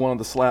going to be one of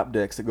the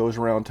slapdicks that goes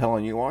around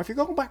telling you, well, if you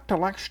go back to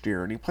last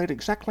year and he played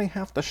exactly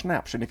half the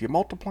snaps, and if you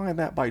multiply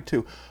that by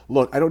 2,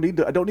 look, I don't need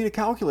a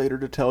calculator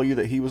to tell you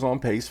that he was on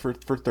pace for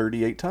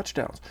 38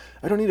 touchdowns.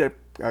 I don't need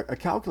a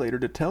calculator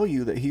to tell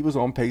you that he was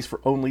on pace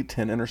for only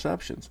 10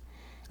 interceptions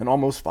and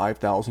almost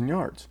 5,000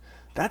 yards.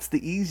 That's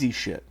the easy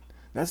shit.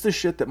 That's the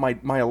shit that my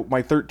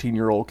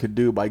 13-year-old could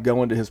do by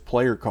going to his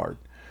player card.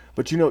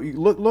 But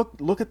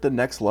look at the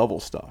next level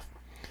stuff.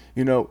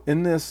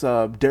 In this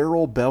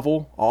Darrell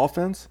Bevell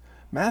offense,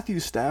 Matthew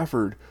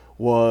Stafford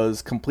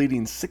was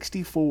completing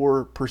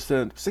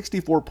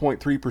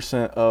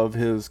 64.3% of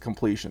his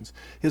completions.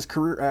 His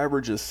career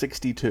average is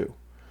 62,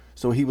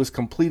 so he was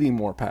completing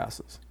more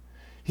passes.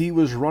 He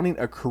was running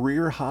a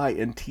career high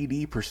in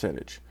TD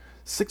percentage.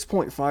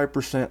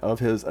 6.5% of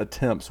his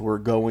attempts were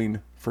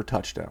going for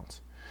touchdowns.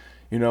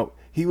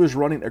 He was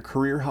running a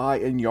career high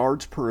in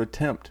yards per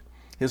attempt.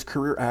 His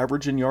career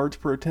average in yards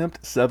per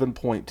attempt,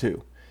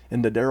 7.2.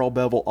 In the Darrell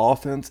Bevell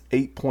offense,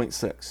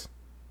 8.6.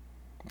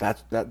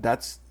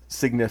 That's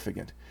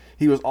significant.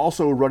 He was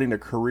also running a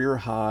career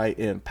high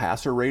in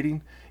passer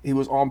rating. He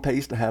was on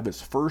pace to have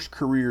his first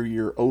career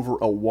year over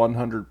a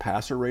 100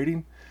 passer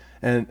rating.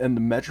 And the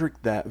metric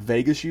that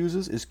Vegas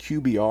uses is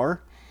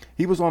QBR.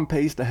 He was on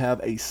pace to have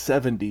a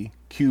 70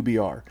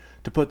 QBR.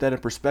 To put that in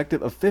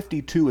perspective, a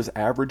 52 is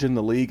average in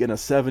the league, and a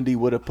 70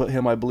 would have put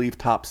him, I believe,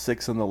 top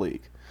 6 in the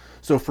league.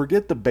 So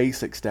forget the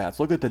basic stats.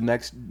 Look at the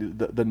next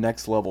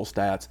level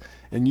stats,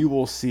 and you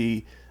will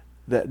see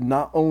that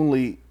not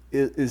only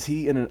is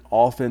he in an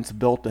offense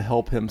built to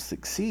help him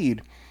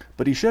succeed,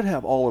 but he should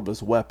have all of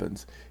his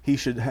weapons. He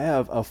should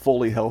have a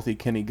fully healthy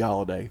Kenny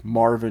Golladay,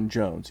 Marvin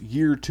Jones,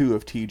 year 2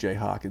 of TJ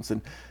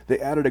Hawkinson. They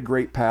added a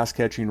great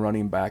pass-catching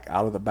running back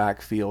out of the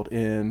backfield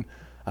in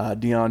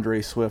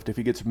DeAndre Swift if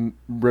he gets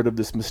rid of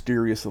this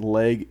mysterious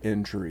leg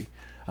injury.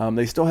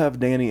 They still have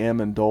Danny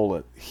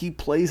Amendola. He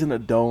plays in a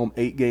dome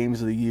 8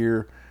 games of the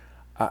year.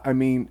 I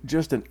mean,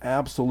 just an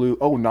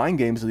absolute, 9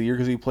 games of the year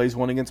because he plays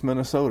one against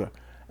Minnesota.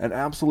 An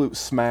absolute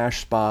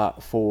smash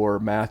spot for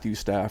Matthew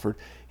Stafford.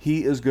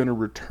 He is going to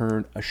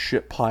return a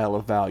shit pile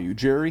of value.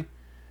 Jerry,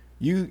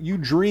 you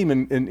dream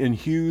in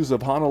hues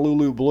of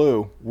Honolulu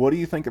blue. What do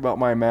you think about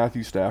my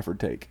Matthew Stafford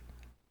take?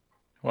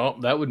 Well,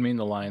 that would mean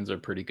the Lions are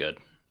pretty good.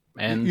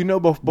 And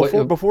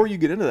before you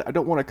get into that, I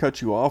don't want to cut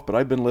you off, but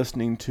I've been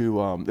listening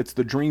to it's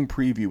the Dream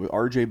Preview with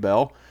RJ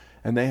Bell,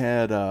 and they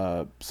had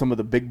some of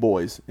the big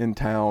boys in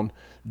town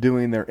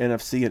doing their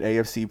NFC and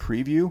AFC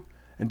preview.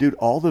 And dude,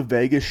 all the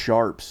Vegas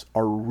sharps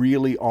are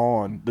really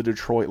on the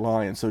Detroit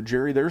Lions. So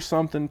Jerry, there's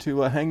something to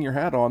hang your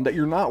hat on that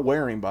you're not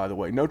wearing, by the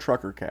way. No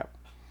trucker cap.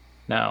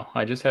 No,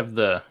 I just have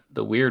the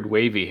weird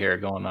wavy hair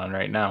going on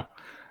right now.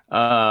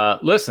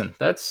 Listen,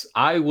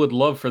 I would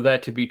love for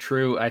that to be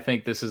true. I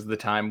think this is the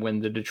time when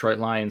the Detroit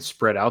Lions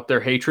spread out their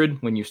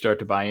hatred, when you start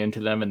to buy into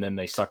them and then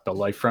they suck the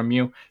life from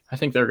you. I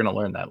think they're going to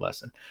learn that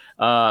lesson.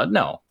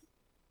 No.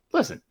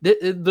 Listen,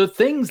 the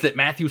things that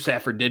Matthew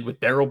Stafford did with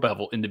Darrell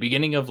Bevell in the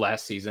beginning of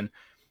last season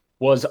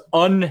was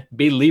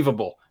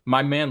unbelievable.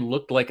 My man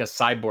looked like a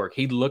cyborg.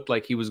 He looked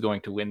like he was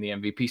going to win the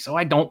MVP. So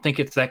I don't think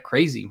it's that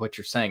crazy what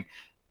you're saying.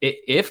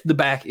 If the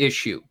back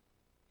issue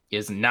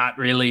is not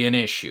really an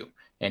issue,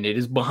 and it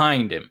is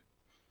behind him,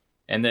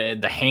 and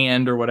the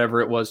hand or whatever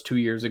it was 2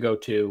 years ago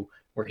too,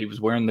 where he was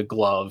wearing the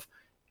glove,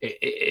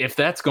 if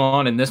that's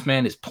gone and this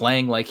man is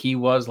playing like he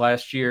was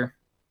last year,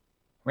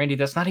 Randy,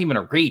 that's not even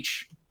a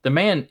reach. The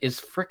man is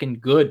freaking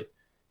good.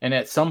 And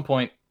at some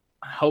point,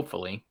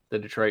 hopefully, the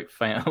Detroit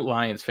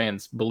Lions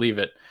fans believe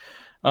it.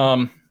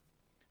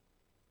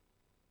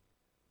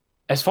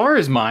 As far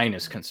as mine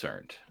is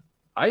concerned,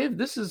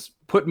 this has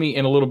put me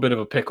in a little bit of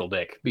a pickle,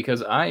 Dick,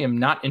 because I am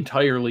not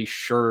entirely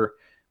sure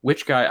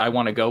which guy I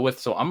want to go with.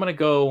 So I'm going to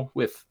go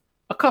with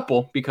a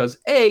couple because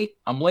A,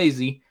 I'm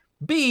lazy.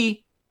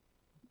 B,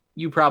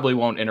 you probably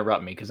won't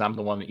interrupt me because I'm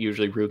the one that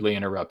usually rudely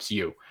interrupts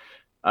you.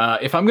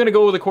 If I'm going to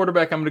go with a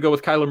quarterback, I'm going to go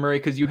with Kyler Murray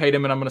because you hate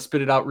him, and I'm going to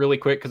spit it out really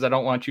quick because I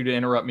don't want you to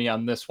interrupt me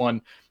on this one.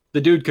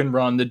 The dude can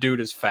run. The dude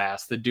is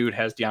fast. The dude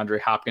has DeAndre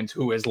Hopkins,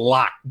 who is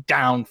locked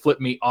down. Flip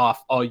me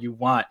off all you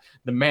want.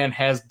 The man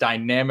has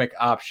dynamic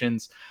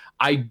options.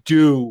 I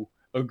do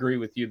agree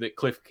with you that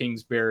Cliff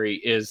Kingsbury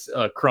is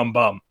a crumb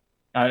bum.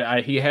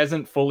 He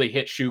hasn't fully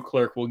hit shoe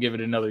clerk. We'll give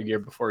it another year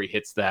before he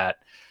hits that.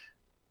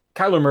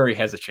 Kyler Murray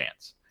has a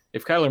chance.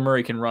 If Kyler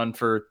Murray can run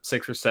for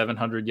 600 or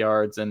 700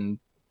 yards and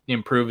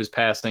improve his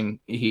passing,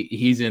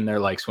 he's in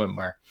there like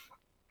swimwear.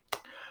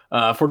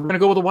 If we're going to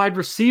go with a wide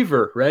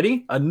receiver,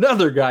 ready?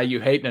 Another guy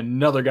you hate and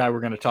another guy we're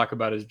going to talk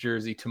about his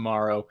jersey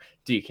tomorrow,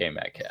 DK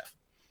Metcalf.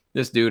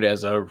 This dude,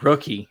 as a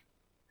rookie,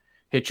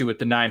 hit you with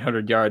the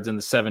 900 yards and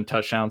the 7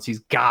 touchdowns. He's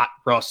got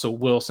Russell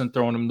Wilson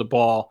throwing him the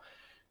ball.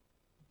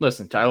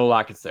 Listen, Tyler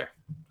Lockett's there.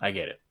 I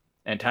get it.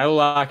 And Tyler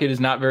Lockett is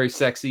not very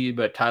sexy,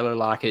 but Tyler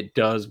Lockett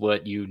does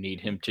what you need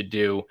him to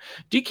do.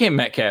 DK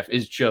Metcalf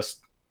is just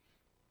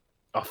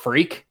a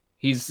freak.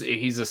 He's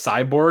a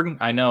cyborg.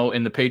 I know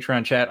in the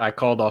Patreon chat I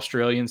called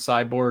Australian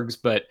cyborgs,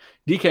 but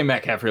DK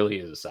Metcalf really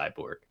is a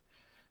cyborg.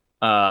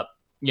 At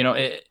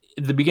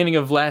the beginning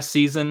of last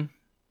season,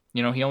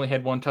 he only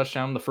had 1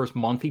 touchdown the first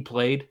month he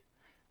played.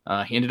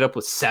 He ended up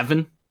with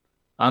 7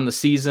 on the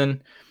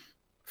season.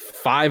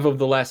 5 of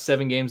the last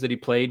 7 games that he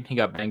played, he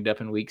got banged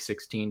up in week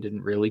 16,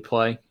 didn't really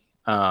play.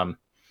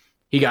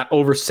 He got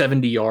over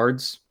 70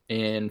 yards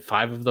in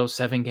 5 of those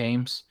 7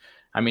 games.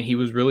 I mean, he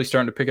was really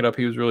starting to pick it up.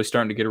 He was really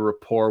starting to get a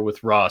rapport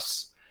with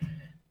Russ.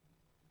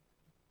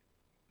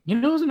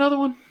 There's another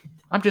one.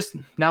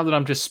 Now that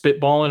I'm just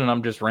spitballing and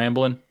I'm just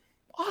rambling,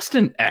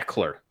 Austin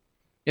Eckler.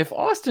 If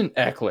Austin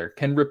Eckler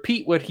can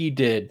repeat what he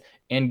did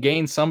and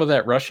gain some of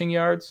that rushing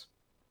yards,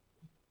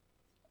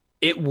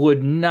 it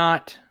would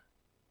not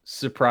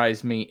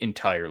surprise me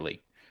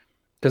entirely.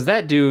 Because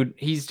that dude,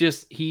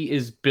 he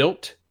is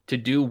built to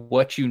do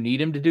what you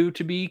need him to do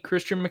to be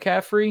Christian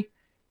McCaffrey.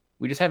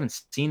 We just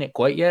haven't seen it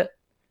quite yet.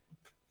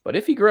 But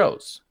if he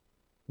grows,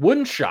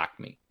 wouldn't shock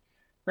me.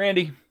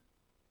 Randy,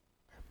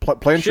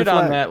 shit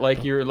on that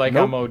like you're like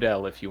nope. I'm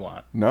Odell if you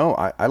want. No,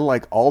 I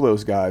like all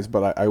those guys,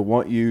 but I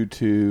want you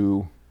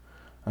to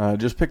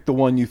just pick the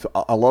one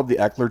I love the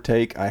Eckler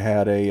take. I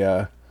had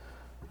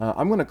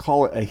I'm going to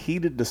call it a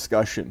heated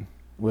discussion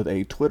with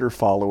a Twitter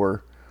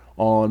follower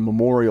on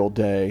Memorial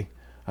Day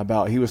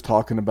about, he was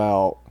talking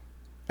about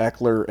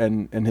Eckler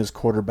and his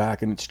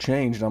quarterback and it's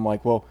changed. And I'm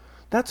like, well,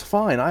 that's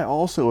fine. I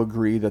also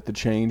agree that the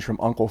change from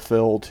Uncle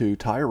Phil to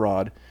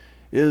Tyrod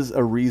is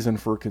a reason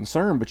for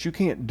concern, but you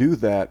can't do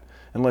that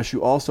unless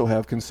you also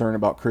have concern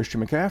about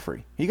Christian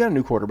McCaffrey. He got a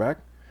new quarterback.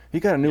 He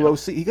got a new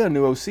OC. He got a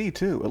new OC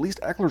too. At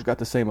least Eckler's got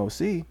the same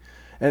OC.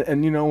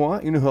 And you know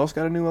what? You know who else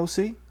got a new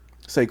OC?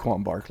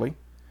 Saquon Barkley.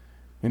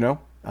 We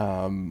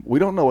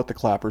don't know what the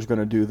Clapper's going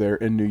to do there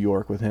in New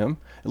York with him.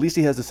 At least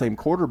he has the same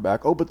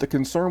quarterback. Oh, but the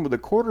concern with the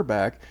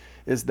quarterback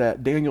is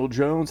that Daniel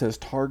Jones has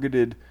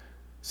targeted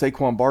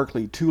Saquon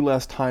Barkley 2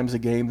 less times a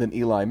game than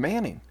Eli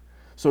Manning.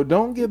 So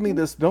don't give me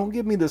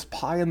this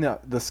pie in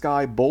the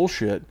sky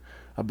bullshit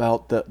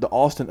about the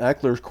Austin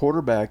Eckler's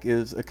quarterback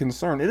is a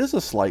concern. It is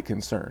a slight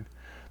concern.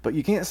 But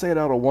you can't say it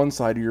out of one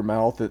side of your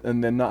mouth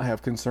and then not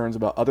have concerns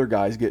about other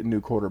guys getting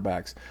new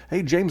quarterbacks.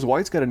 Hey, James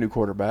White's got a new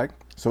quarterback.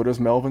 So does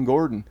Melvin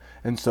Gordon.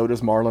 And so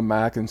does Marlon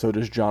Mack. And so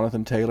does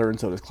Jonathan Taylor. And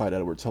so does Clyde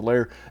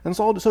Edwards-Helaire. And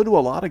so do a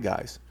lot of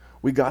guys.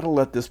 We got to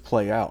let this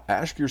play out.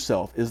 Ask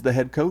yourself, is the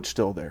head coach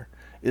still there?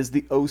 Is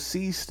the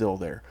OC still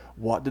there?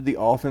 What did the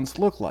offense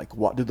look like?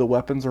 What did the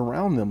weapons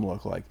around them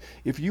look like?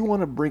 If you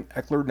want to bring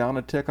Eckler down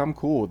a tick, I'm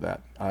cool with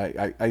that.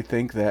 I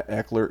think that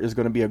Eckler is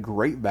going to be a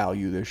great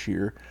value this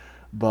year.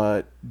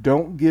 But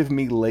don't give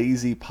me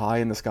lazy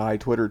pie-in-the-sky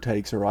Twitter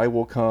takes or I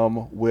will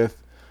come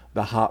with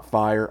the hot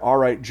fire. All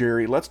right,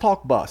 Jerry, let's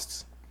talk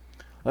busts.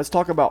 Let's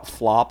talk about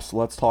flops.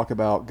 Let's talk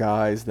about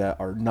guys that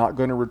are not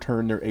going to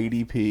return their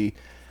ADP.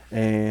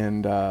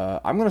 And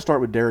I'm going to start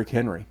with Derrick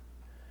Henry.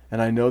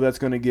 And I know that's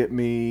going to get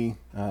me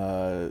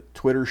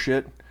Twitter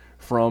shit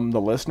from the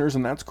listeners,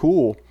 and that's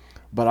cool,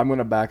 but I'm going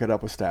to back it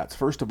up with stats.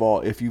 First of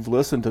all, if you've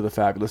listened to the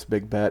Fabulous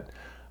Big Bet,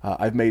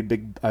 I've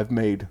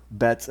made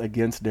bets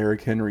against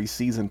Derrick Henry's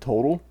season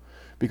total,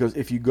 because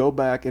if you go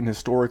back and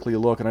historically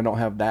look, and I don't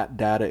have that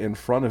data in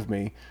front of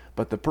me,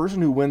 but the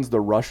person who wins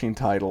the rushing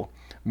title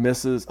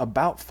misses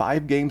about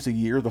 5 games a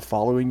year the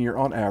following year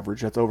on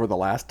average. That's over the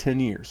last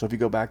 10 years. So if you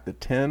go back the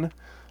 10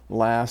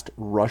 last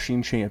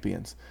rushing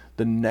champions,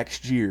 the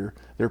next year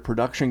their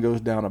production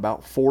goes down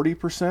about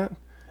 40%,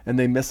 and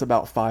they miss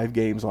about 5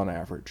 games on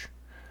average.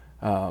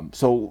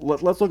 So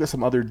let's look at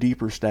some other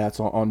deeper stats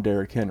on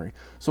Derrick Henry.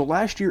 So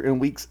last year in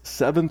weeks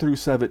 7 through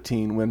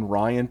 17, when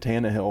Ryan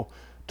Tannehill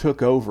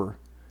took over,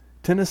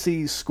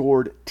 Tennessee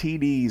scored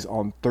TDs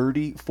on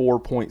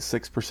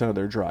 34.6% of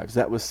their drives.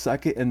 That was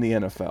second in the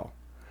NFL.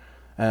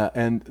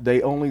 And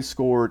they only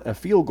scored a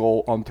field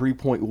goal on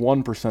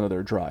 3.1% of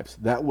their drives.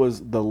 That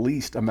was the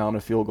least amount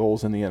of field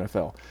goals in the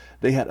NFL.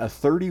 They had a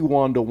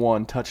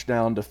 31-1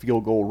 touchdown to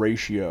field goal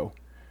ratio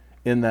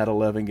in that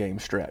 11-game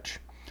stretch.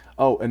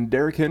 Oh, and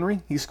Derrick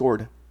Henry, he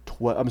scored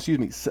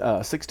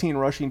 16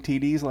 rushing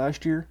TDs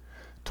last year.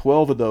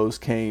 12 of those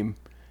came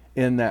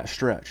in that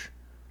stretch.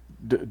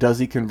 Does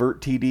he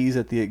convert TDs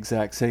at the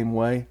exact same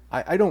way?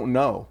 I don't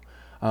know.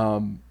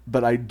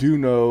 But I do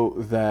know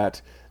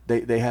that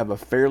they have a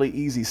fairly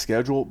easy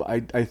schedule.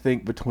 I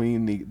think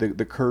between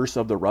the curse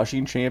of the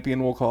rushing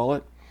champion, we'll call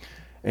it,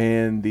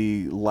 and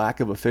the lack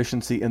of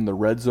efficiency in the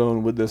red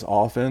zone with this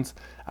offense,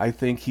 I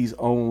think he's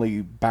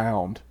only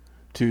bound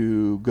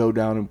to go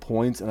down in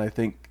points, and I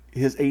think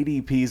his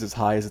ADP is as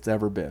high as it's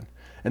ever been.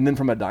 And then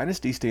from a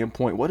dynasty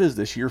standpoint, what is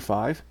this, year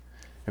 5?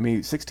 I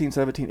mean, 16,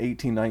 17,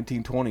 18,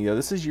 19, 20. Yeah,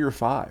 this is year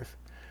 5.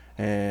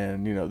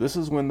 And, this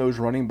is when those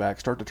running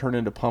backs start to turn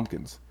into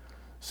pumpkins.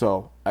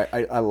 So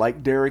I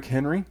like Derrick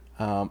Henry.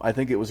 I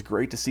think it was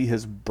great to see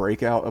his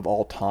breakout of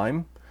all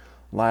time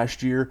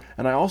last year.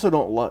 And I also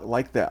don't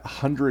like that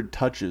 100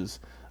 touches,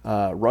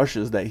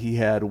 rushes that he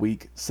had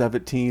week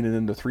 17 and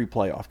then the 3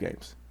 playoff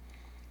games.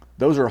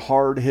 Those are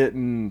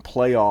hard-hitting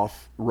playoff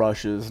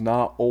rushes,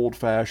 not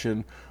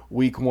old-fashioned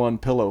week 1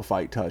 pillow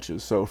fight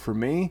touches. So for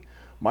me,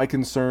 my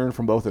concern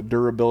from both a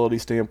durability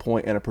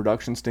standpoint and a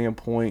production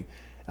standpoint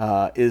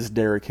is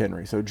Derrick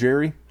Henry. So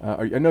Jerry,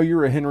 I know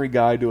you're a Henry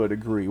guy to a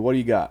degree. What do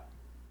you got?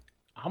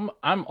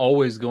 I'm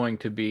always going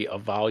to be a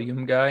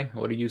volume guy.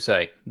 What do you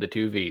say? The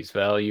 2 V's,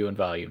 value and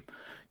volume.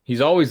 He's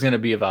always going to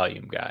be a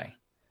volume guy.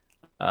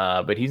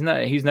 But he's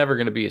never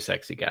going to be a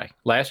sexy guy.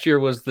 Last year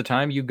was the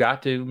time you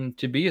got to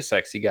be a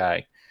sexy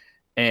guy.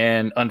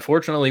 And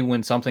unfortunately,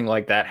 when something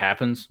like that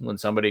happens, when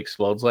somebody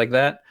explodes like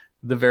that,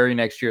 the very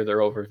next year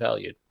they're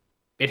overvalued.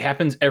 It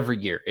happens every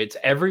year. It's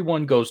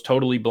everyone goes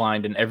totally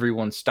blind and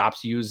everyone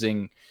stops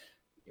using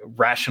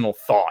rational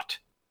thought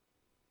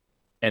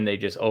and they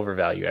just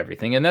overvalue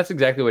everything. And that's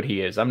exactly what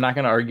he is. I'm not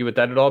going to argue with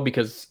that at all,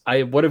 because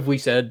what have we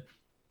said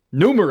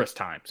numerous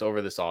times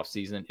over this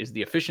offseason is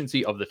the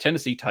efficiency of the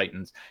Tennessee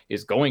Titans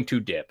is going to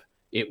dip.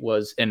 It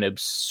was an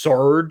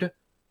absurd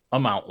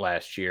amount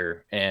last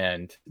year,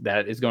 and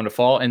that is going to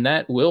fall, and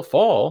that will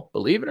fall,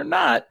 believe it or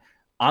not,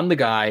 on the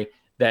guy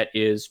that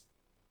is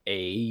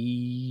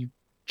a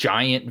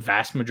giant,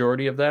 vast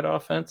majority of that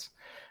offense.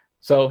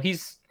 So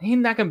he's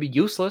not going to be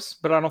useless,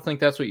 but I don't think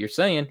that's what you're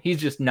saying. He's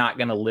just not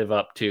going to live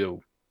up to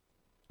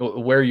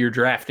where you're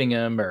drafting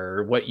him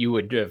or what you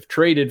would have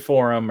traded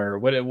for him or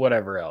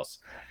whatever else.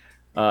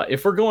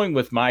 If we're going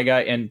with my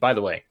guy, and by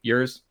the way,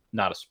 yours,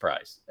 not a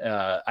surprise.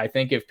 I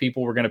think if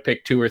people were going to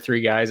pick 2 or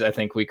 3 guys, I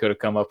think we could have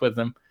come up with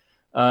them.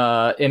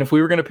 And if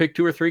we were going to pick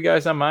 2 or 3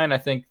 guys on mine, I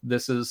think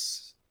this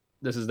is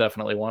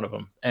definitely one of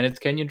them. And it's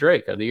Kenyon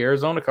Drake of the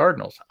Arizona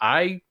Cardinals.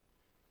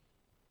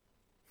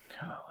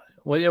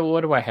 What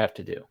do I have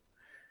to do?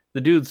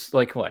 The dude's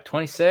like,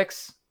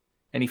 26?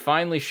 And he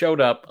finally showed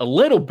up a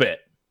little bit.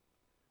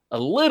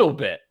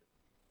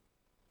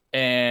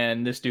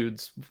 And this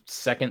dude's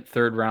 2nd,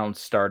 3rd round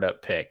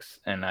startup picks.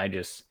 And I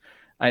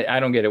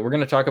don't get it. We're going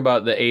to talk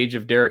about the age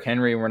of Derrick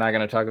Henry, and we're not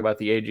going to talk about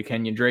the age of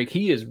Kenyon Drake.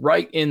 He is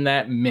right in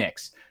that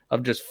mix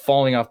of just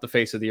falling off the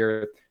face of the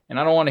earth. And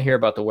I don't want to hear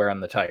about the wear on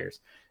the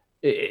tires.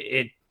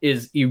 It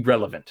is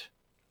irrelevant.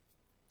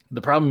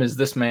 The problem is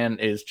this man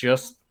is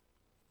just,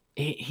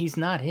 he's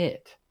not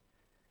it.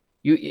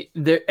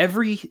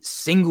 Every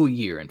single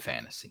year in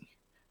fantasy,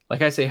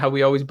 like I say, how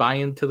we always buy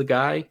into the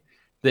guy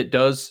that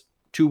does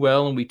too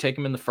well and we take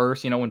him in the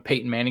first, when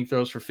Peyton Manning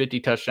throws for 50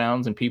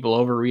 touchdowns and people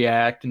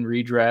overreact and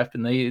redraft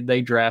and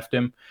they draft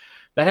him.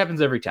 That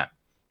happens every time.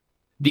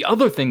 The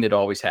other thing that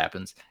always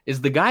happens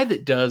is the guy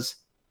that does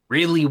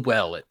really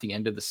well at the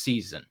end of the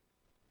season,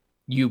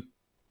 you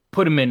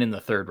put him in the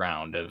 3rd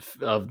round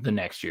of the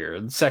next year,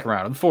 the 2nd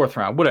round, or the 4th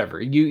round, whatever.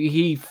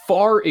 He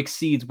far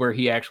exceeds where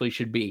he actually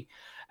should be.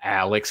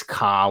 Alex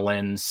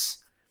Collins,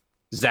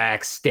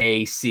 Zach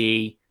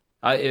Stacy.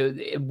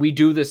 We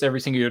do this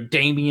every single year.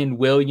 Damian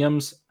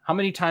Williams. How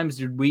many times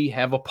did we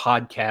have a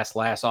podcast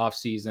last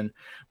offseason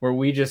where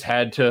we just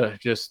had to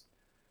just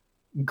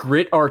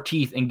grit our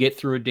teeth and get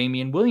through a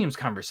Damian Williams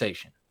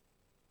conversation?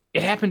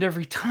 It happened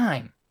every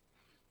time.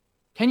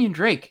 Kenyon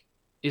Drake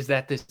is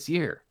that this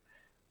year.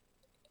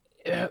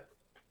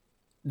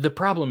 The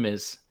problem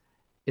is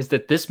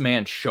that this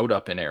man showed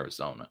up in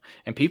Arizona,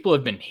 and people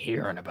have been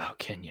hearing about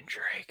Kenyon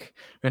Drake.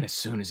 And as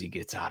soon as he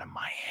gets out of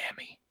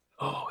Miami,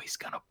 he's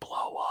going to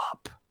blow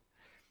up.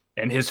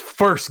 And his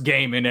first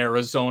game in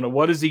Arizona,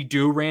 what does he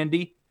do,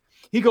 Randy?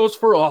 He goes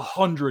for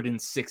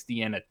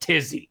 160 and a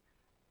tizzy.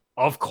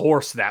 Of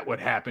course that would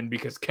happen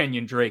because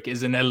Kenyon Drake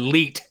is an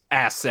elite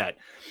asset.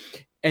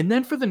 And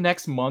then for the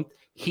next month,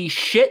 he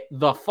shit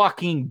the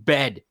fucking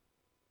bed.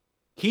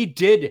 He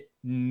did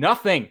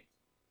nothing.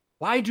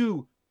 Why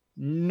do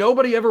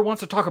nobody ever wants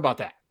to talk about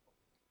that?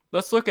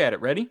 Let's look at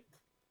it. Ready?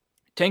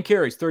 10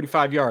 carries,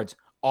 35 yards.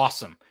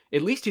 Awesome.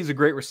 At least he's a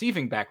great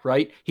receiving back,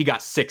 right? He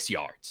got 6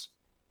 yards.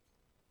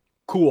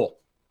 Cool.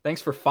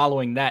 Thanks for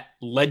following that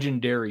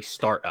legendary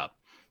startup.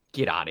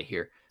 Get out of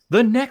here.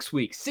 The next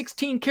week,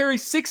 16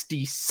 carries,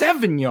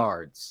 67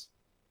 yards.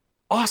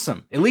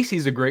 Awesome. At least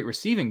he's a great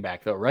receiving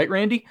back, though, right,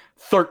 Randy?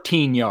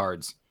 13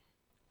 yards.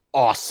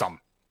 Awesome.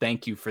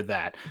 Thank you for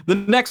that. The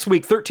next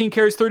week, 13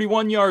 carries,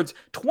 31 yards,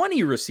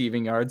 20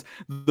 receiving yards.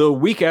 The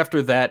week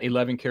after that,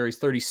 11 carries,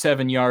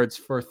 37 yards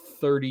for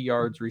 30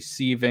 yards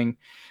receiving.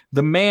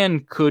 The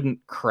man couldn't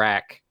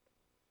crack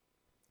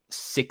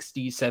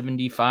 60,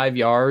 75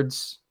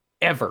 yards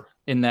ever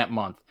in that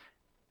month.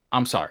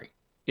 I'm sorry.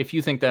 If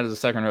you think that is a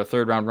second or a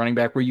third round running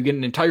back where you get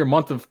an entire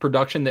month of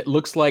production that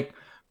looks like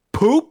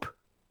poop,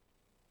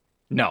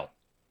 no.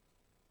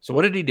 So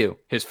what did he do?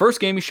 His first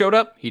game he showed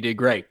up, he did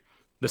great.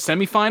 The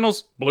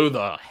semifinals blew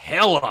the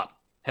hell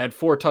up. Had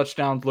 4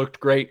 touchdowns, looked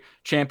great.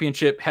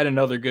 Championship, had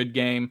another good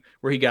game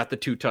where he got the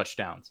 2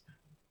 touchdowns.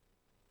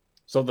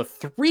 So the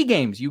 3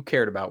 games you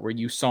cared about where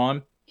you saw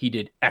him, he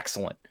did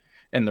excellent.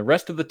 And the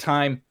rest of the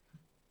time,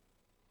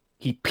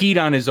 he peed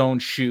on his own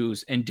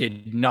shoes and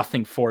did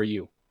nothing for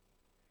you.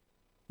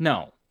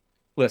 No.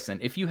 Listen,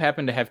 if you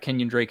happen to have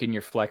Kenyon Drake in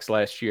your flex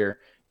last year,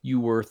 you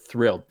were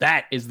thrilled.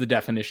 That is the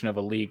definition of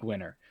a league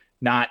winner,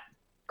 not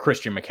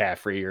Christian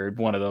McCaffrey or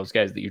one of those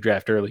guys that you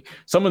draft early.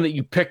 Someone that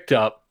you picked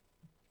up,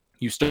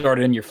 you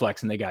started in your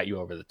flex, and they got you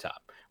over the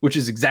top, which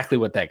is exactly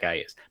what that guy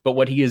is. But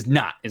what he is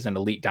not is an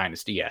elite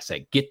dynasty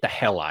asset. Get the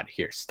hell out of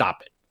here.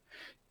 Stop it.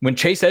 When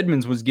Chase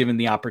Edmonds was given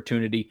the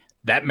opportunity,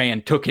 that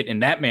man took it,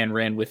 and that man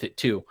ran with it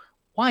too.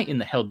 Why in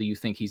the hell do you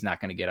think he's not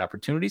going to get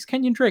opportunities?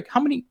 Kenyon Drake,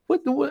 how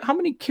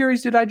many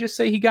carries did I just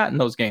say he got in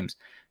those games?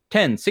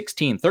 10,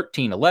 16,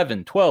 13,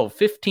 11, 12,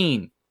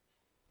 15.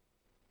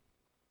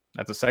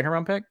 That's a second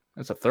round pick?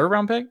 That's a third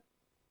round pick?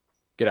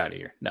 Get out of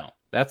here. No,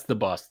 that's the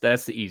bust.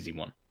 That's the easy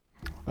one.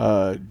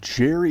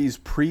 Jerry's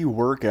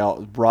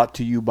pre-workout brought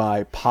to you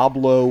by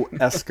Pablo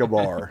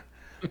Escobar.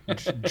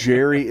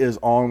 Jerry is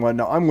on one.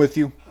 Now, I'm with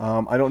you.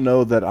 I don't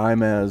know that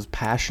I'm as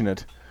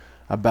passionate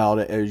about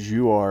it as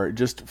you are.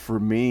 Just for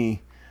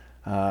me,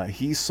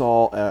 he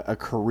saw a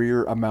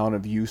career amount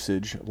of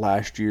usage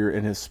last year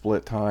in his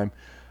split time.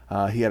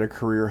 He had a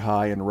career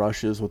high in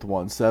rushes with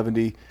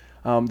 170.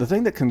 The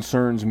thing that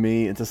concerns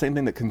me, it's the same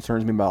thing that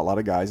concerns me about a lot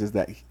of guys, is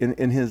that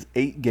in his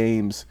 8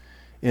 games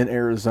in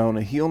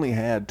Arizona, he only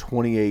had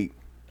 28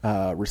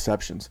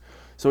 receptions.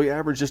 So he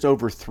averaged just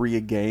over 3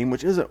 a game,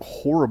 which isn't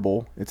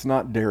horrible. It's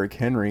not Derrick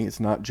Henry.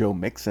 It's not Joe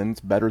Mixon. It's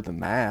better than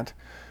that.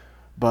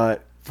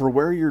 But for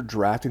where you're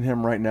drafting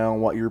him right now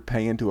and what you're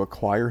paying to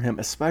acquire him,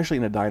 especially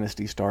in a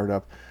dynasty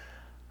startup,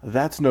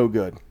 that's no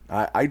good.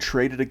 I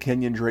traded a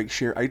Kenyon Drake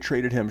share. I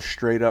traded him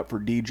straight up for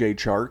DJ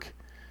Chark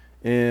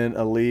in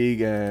a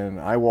league,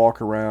 and I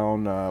walk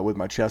around with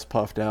my chest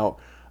puffed out.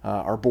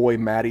 Our boy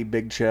Matty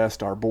Big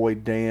Chest, our boy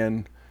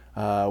Dan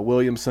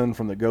Williamson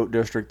from the GOAT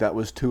District, that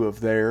was 2 of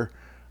their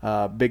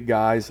big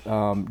guys.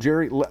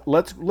 Jerry,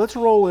 let's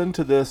roll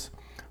into this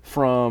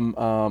from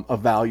a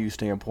value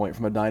standpoint,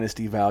 from a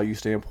dynasty value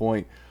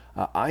standpoint.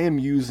 I am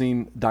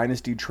using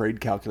Dynasty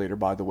Trade Calculator,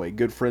 by the way.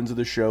 Good friends of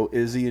the show,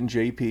 Izzy and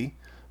JP,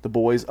 the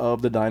boys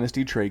of the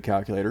Dynasty Trade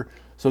Calculator.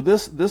 So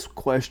this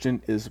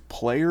question is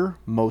player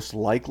most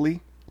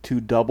likely to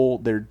double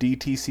their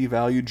DTC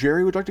value.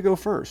 Jerry, would you like to go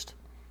first?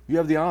 You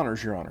have the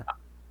honors, Your Honor.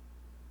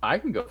 I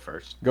can go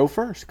first. Go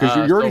first, because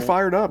you're already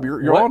fired up.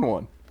 You're on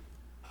one.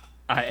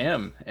 I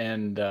am,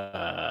 and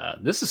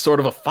this is sort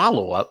of a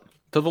follow-up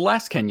to the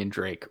last Kenyon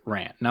Drake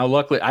rant. Now,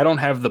 luckily, I don't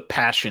have the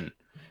passion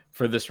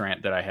for this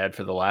rant that I had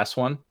for the last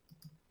one,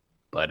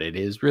 but it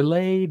is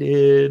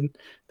related.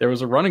 There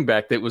was a running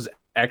back that was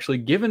actually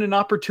given an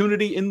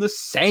opportunity in the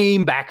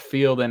same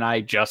backfield, and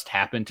I just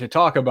happened to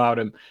talk about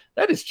him.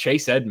 That is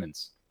Chase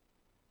Edmonds.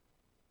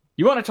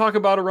 You want to talk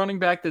about a running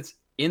back that's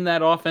in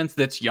that offense,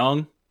 that's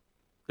young,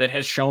 that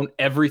has shown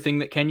everything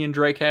that Kenyon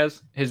Drake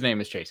has? His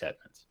name is Chase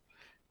Edmonds.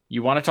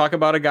 You want to talk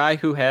about a guy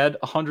who had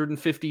a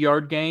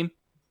 150-yard game?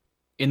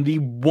 In the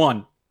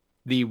one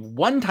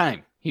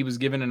time he was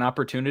given an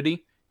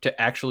opportunity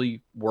to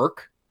actually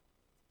work,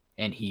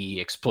 and he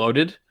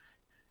exploded.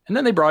 And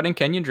then they brought in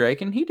Kenyon Drake,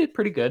 and he did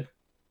pretty good.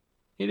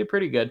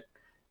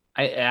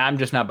 I'm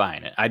just not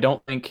buying it. I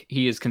don't think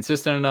he is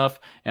consistent enough,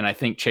 and I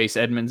think Chase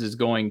Edmonds is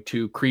going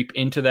to creep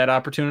into that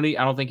opportunity.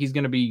 I don't think he's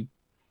going to be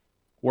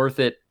worth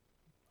it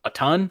a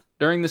ton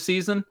during the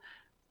season,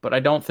 but I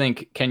don't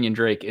think Kenyon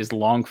Drake is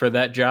long for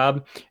that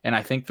job. And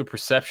I think the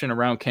perception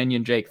around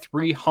Kenyon Drake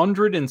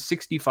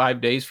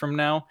 365 days from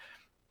now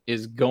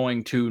is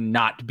going to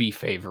not be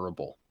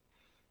favorable.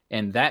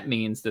 And that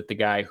means that the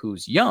guy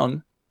who's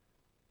young,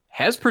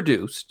 has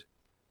produced,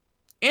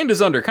 and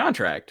is under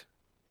contract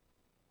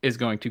is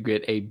going to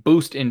get a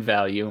boost in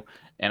value.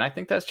 And I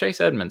think that's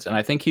Chase Edmonds. And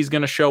I think he's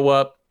going to show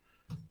up.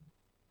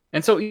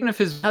 And so even if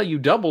his value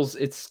doubles,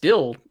 it's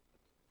still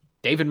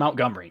David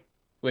Montgomery,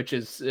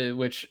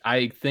 which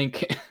I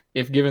think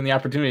if given the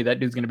opportunity, that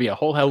dude's going to be a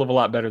whole hell of a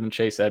lot better than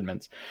Chase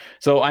Edmonds.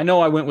 So I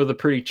know I went with a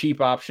pretty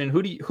cheap option.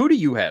 Who do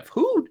you have?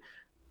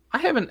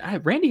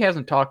 Randy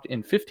hasn't talked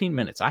in 15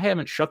 minutes. I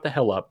haven't shut the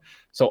hell up.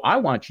 So I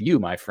want you,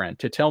 my friend,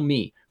 to tell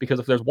me, because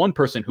if there's one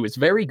person who is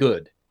very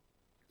good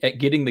at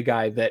getting the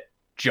guy that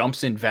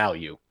jumps in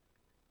value,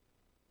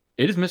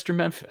 it is Mr.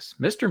 Memphis.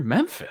 Mr.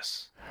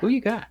 Memphis, who you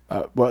got?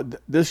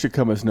 This should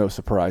come as no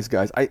surprise,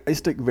 guys. I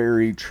stick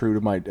very true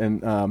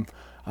to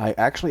I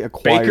actually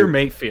acquired Baker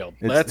Mayfield.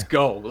 Let's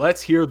go.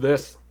 Let's hear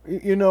this.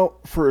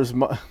 For as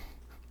much,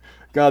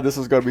 God, this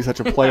is going to be such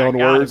a play on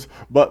words,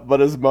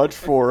 but as much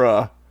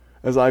for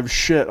as I've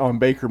shit on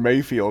Baker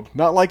Mayfield,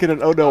 not like in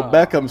an Odell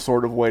Beckham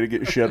sort of way to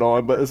get shit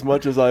on, but as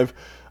much as I've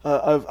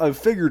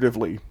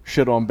figuratively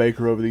shit on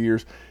Baker over the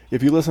years.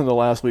 If you listen to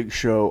last week's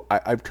show,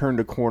 I've turned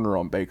a corner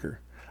on Baker.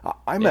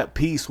 I'm at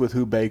peace with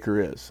who Baker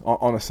is.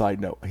 On a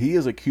side note, he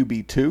is a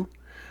QB2.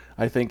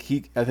 I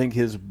think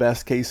his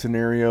best case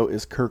scenario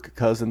is Kirk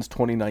Cousins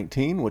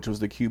 2019, which was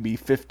the QB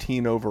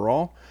 15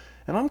 overall,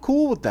 and I'm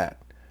cool with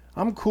that.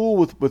 I'm cool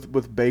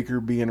with Baker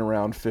being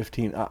around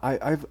 15.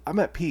 I'm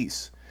at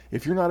peace.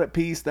 If you're not at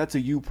peace, that's a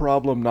you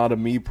problem, not a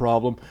me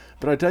problem.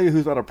 But I tell you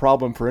who's not a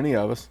problem for any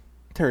of us: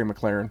 Terry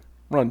McLaurin.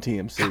 Run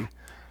TMC.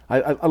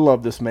 I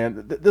love this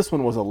man. This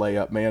one was a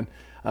layup, man.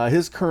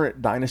 His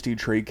current Dynasty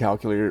trade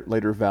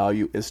calculator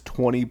value is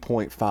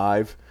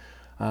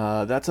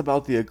 20.5. That's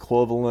about the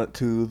equivalent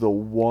to the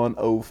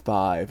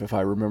 105, if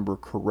I remember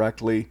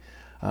correctly.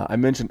 I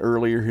mentioned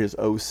earlier his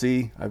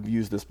OC. I've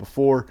used this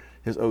before.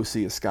 His OC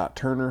is Scott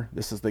Turner.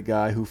 This is the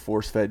guy who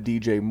force-fed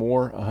DJ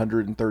Moore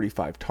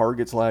 135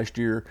 targets last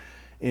year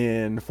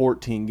in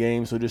 14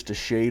 games, so just a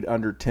shade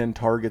under 10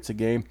 targets a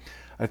game.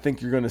 I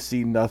think you're going to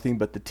see nothing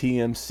but the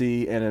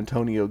TMC and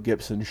Antonio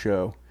Gibson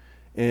show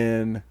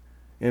in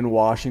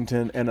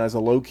Washington. And as a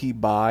low-key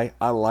buy,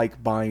 I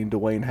like buying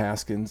Dwayne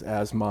Haskins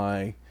as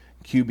my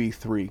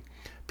QB3.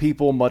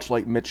 People, much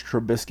like Mitch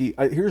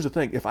Trubisky, here's the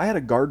thing. If I had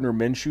a Gardner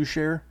Minshew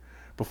share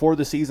before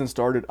the season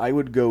started, I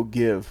would go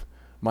give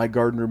my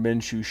Gardner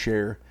Minshew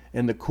share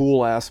and the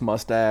cool-ass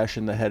mustache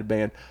and the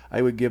headband.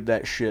 I would give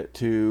that shit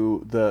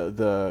to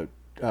the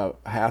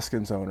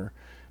Haskins owner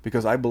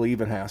because I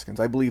believe in Haskins.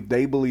 I believe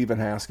they believe in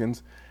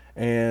Haskins,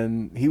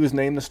 and he was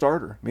named the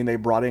starter. I mean, they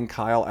brought in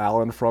Kyle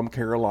Allen from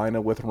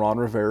Carolina with Ron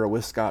Rivera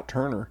with Scott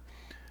Turner,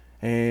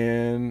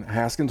 and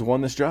Haskins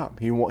won this job.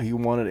 He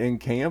won it in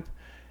camp,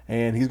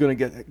 and he's going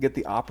to get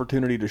the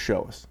opportunity to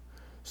show us.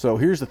 So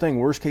here's the thing.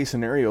 Worst case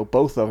scenario,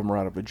 both of them are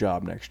out of a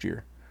job next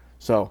year.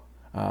 So,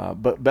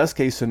 but best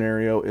case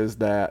scenario is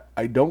that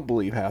I don't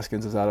believe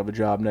Haskins is out of a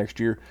job next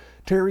year.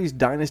 Terry's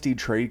Dynasty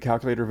trade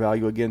calculator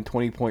value, again,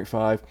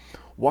 20.5.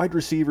 Wide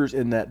receivers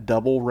in that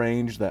double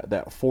range,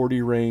 that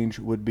 40 range,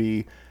 would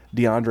be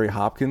DeAndre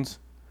Hopkins,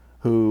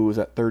 who is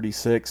at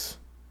 36.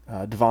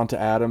 Devonta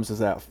Adams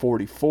is at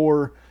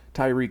 44.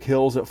 Tyreek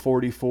Hill's at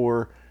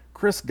 44.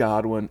 Chris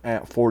Godwin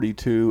at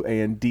 42.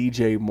 And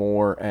DJ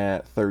Moore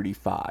at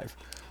 35.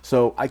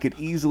 So I could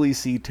easily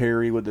see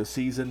Terry with a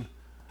season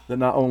that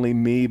not only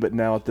me, but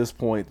now at this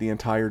point the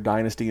entire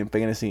Dynasty and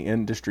fantasy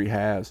industry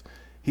has.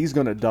 He's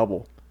going to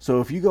double.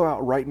 So if you go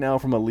out right now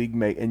from a league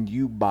mate and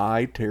you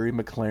buy Terry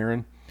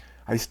McLaurin,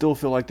 I still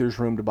feel like there's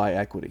room to buy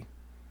equity.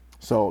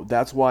 So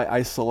that's why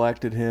I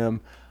selected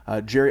him.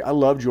 Jerry, I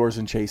loved yours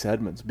and Chase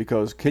Edmonds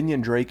because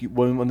Kenyon Drake,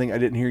 one thing I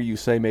didn't hear you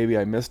say, maybe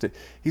I missed it,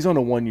 he's on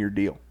a 1-year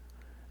deal.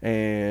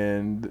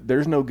 And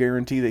there's no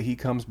guarantee that he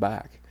comes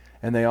back.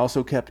 And they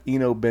also kept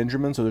Eno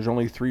Benjamin, so there's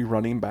only 3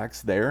 running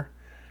backs there.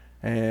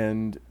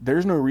 And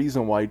there's no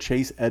reason why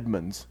Chase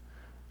Edmonds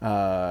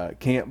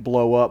can't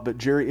blow up. But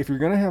Jerry, if you're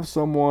going to have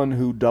someone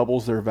who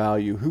doubles their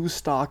value, whose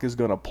stock is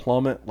going to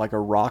plummet like a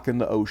rock in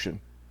the ocean?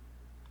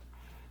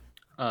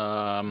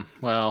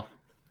 Well,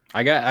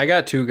 I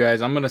got 2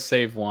 guys. I'm going to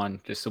save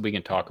one just so we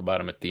can talk about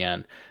him at the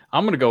end.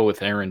 I'm going to go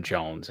with Aaron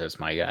Jones as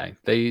my guy.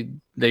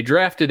 They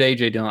drafted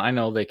A.J. Dillon. I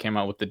know they came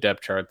out with the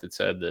depth chart that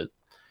said that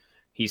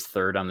he's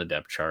 3rd on the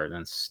depth chart.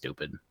 That's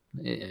stupid.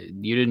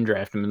 You didn't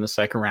draft him in the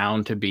 2nd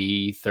round to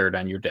be 3rd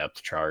on your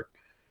depth chart.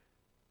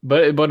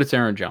 But it's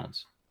Aaron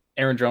Jones.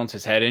 Aaron Jones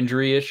has had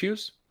injury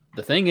issues.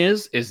 The thing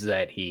is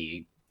that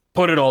he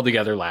put it all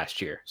together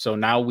last year. So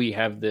now we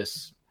have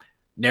this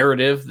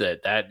narrative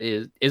that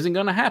isn't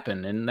going to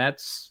happen. And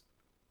that's,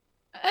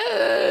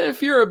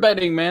 if you're a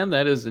betting man,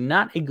 that is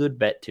not a good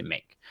bet to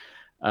make.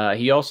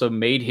 He also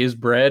made his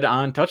bread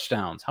on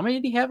touchdowns. How many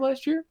did he have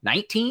last year?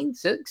 19,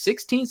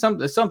 16,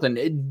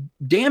 something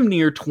damn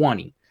near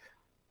 20.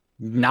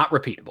 Not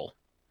repeatable.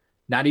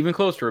 Not even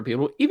close to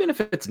repeatable. Even if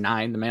it's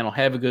 9, the man will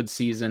have a good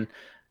season.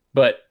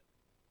 But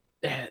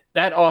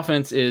that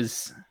offense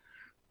is,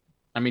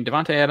 I mean,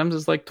 Devontae Adams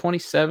is like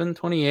 27,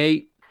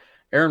 28.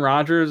 Aaron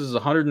Rodgers is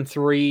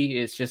 103.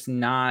 It's just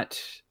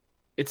not,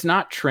 it's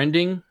not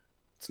trending.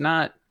 It's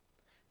not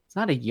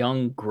a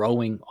young,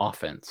 growing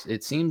offense.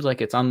 It seems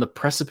like it's on the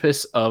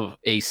precipice of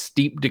a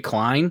steep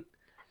decline.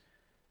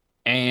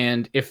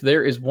 And if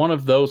there is one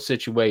of those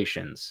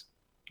situations,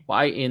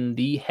 why in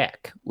the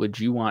heck would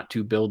you want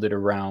to build it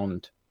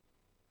around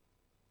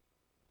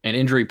an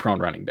injury-prone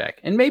running back?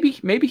 And maybe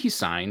he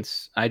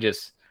signs. I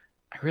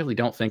really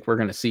don't think we're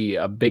going to see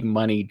a big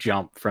money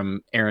jump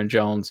from Aaron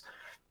Jones.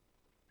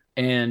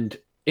 And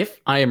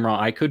if I am wrong,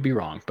 I could be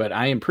wrong, but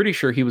I am pretty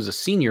sure he was a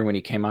senior when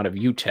he came out of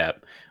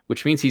UTEP,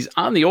 which means he's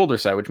on the older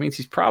side, which means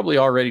he's probably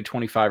already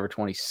 25 or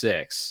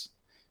 26,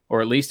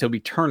 or at least he'll be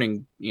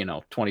turning,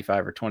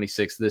 25 or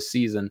 26 this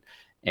season.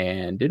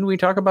 And didn't we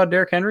talk about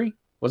Derrick Henry?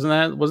 Wasn't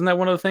that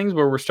one of the things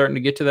where we're starting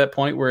to get to that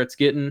point where it's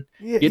getting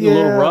a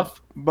little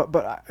rough?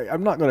 But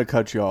I'm not going to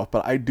cut you off,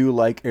 but I do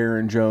like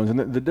Aaron Jones. And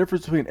the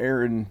difference between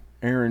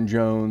Aaron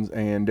Jones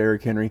and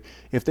Derrick Henry,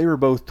 if they were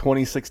both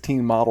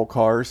 2016 model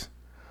cars,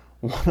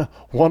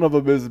 one of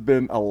them has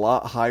been a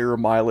lot higher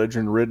mileage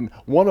and ridden.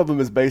 One of them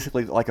is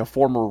basically like a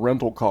former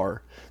rental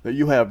car that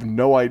you have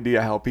no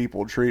idea how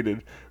people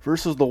treated,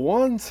 versus the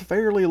one's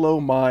fairly low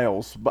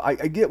miles. But I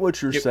get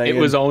what you're saying. It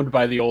was owned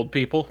by the old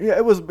people. Yeah,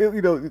 it was,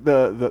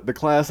 the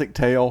classic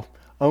tale,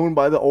 owned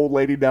by the old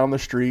lady down the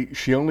street.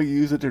 She only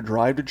used it to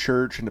drive to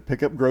church and to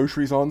pick up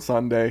groceries on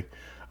Sunday.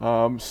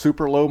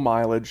 Super low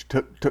mileage,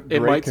 took great care.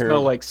 It might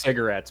smell like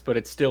cigarettes, but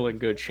it's still in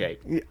good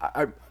shape.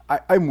 Yeah,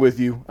 I'm with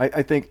you.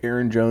 I think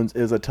Aaron Jones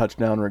is a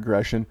touchdown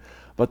regression,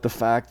 but the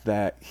fact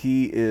that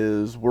he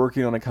is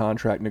working on a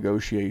contract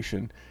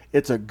negotiation,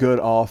 it's a good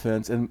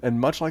offense. And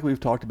much like we've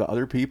talked about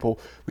other people,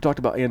 we talked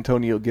about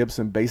Antonio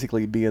Gibson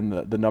basically being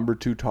the number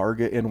 2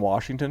 target in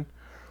Washington.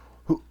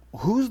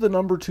 Who's the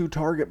number 2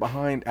 target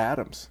behind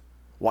Adams?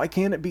 Why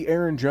can't it be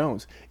Aaron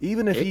Jones?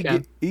 Even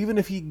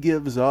if he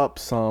gives up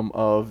some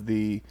of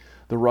the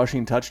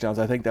rushing touchdowns,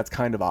 I think that's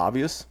kind of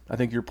obvious. I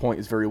think your point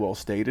is very well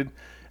stated.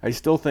 I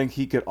still think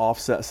he could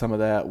offset some of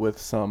that with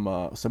some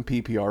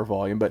PPR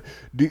volume. But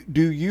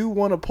do you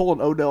want to pull an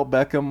Odell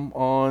Beckham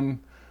on?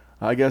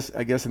 I guess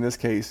in this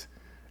case,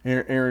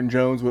 Aaron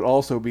Jones would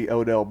also be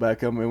Odell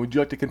Beckham. And would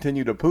you like to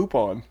continue to poop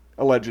on,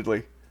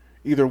 allegedly,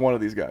 either one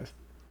of these guys?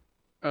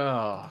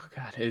 Oh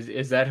God,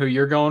 is that who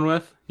you're going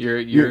with?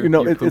 You're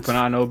pooping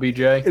on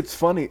OBJ? It's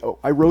funny. Oh,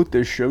 I wrote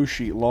this show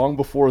sheet long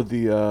before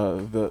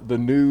the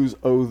news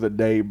the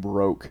day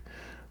broke.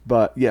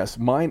 But yes,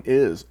 mine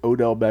is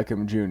Odell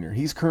Beckham Jr.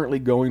 He's currently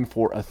going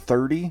for a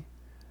 30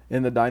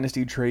 in the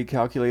Dynasty trade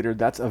calculator.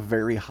 That's a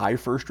very high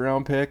first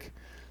round pick.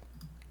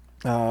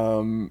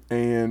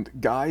 And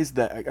guys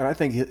and I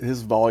think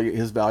his value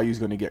is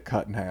going to get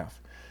cut in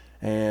half.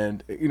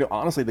 And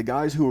honestly, the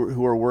guys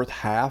who are worth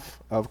half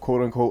of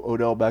quote unquote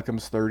Odell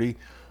Beckham's 30,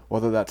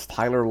 whether that's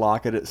Tyler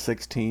Lockett at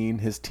 16,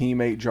 his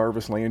teammate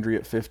Jarvis Landry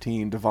at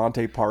 15,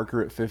 Devontae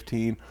Parker at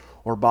 15,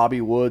 or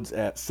Bobby Woods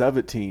at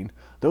 17.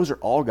 Those are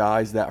all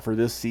guys that for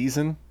this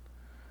season,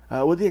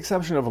 with the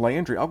exception of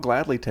Landry, I'll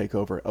gladly take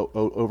over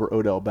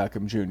Odell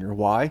Beckham Jr.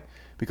 Why?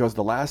 Because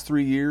the last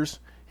 3 years,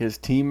 his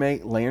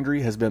teammate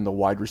Landry has been the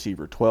wide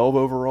receiver 12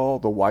 overall,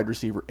 the wide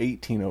receiver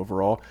 18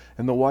 overall,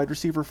 and the wide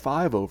receiver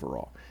 5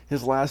 overall.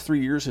 His last 3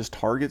 years, his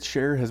target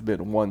share has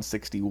been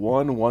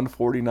 161,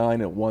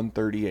 149, and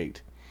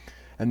 138.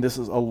 And this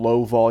is a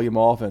low volume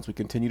offense. We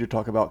continue to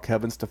talk about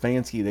Kevin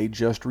Stefanski. They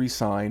just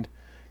re-signed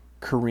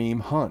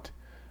Kareem Hunt.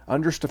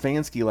 Under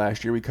Stefanski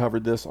last year, we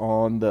covered this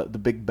on the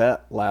Big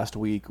Bet last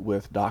week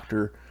with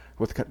Dr.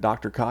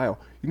 Kyle.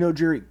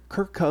 Jerry,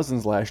 Kirk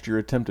Cousins last year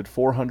attempted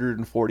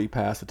 440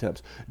 pass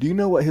attempts. Do you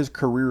know what his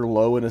career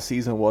low in a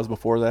season was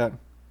before that?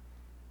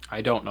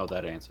 I don't know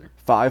that answer.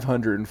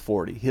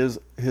 540. His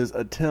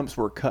attempts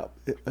were cut.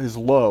 His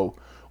low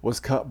was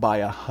cut by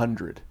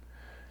 100.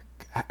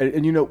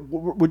 And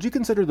would you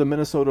consider the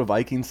Minnesota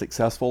Vikings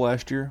successful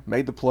last year?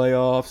 Made the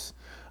playoffs,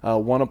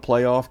 won a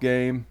playoff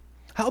game.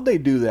 How'd they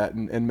do that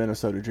in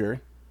Minnesota,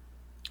 Jerry?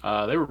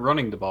 They were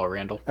running the ball,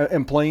 Randall.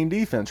 And playing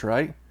defense,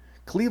 right?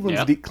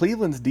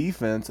 Cleveland's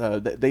defense,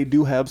 they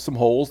do have some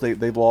holes.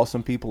 They've lost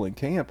some people in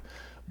camp,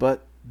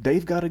 but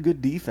they've got a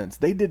good defense.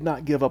 They did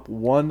not give up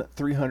one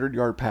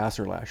 300-yard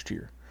passer last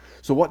year.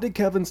 So what did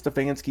Kevin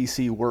Stefanski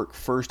see work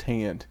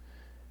firsthand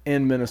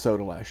in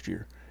Minnesota last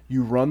year?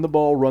 You run the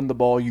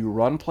ball, you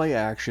run play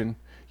action,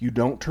 you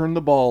don't turn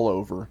the ball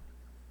over,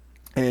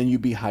 and you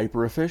be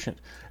hyper efficient.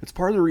 It's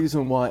part of the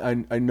reason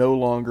why I no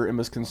longer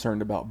am as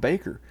concerned about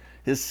Baker.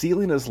 His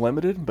ceiling is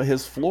limited, but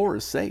his floor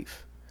is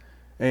safe.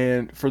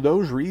 And for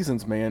those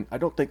reasons, man, I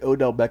don't think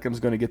Odell Beckham's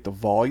going to get the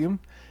volume.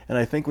 And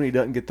I think when he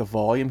doesn't get the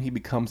volume, he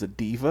becomes a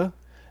diva.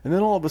 And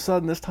then all of a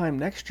sudden, this time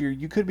next year,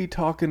 you could be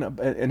talking,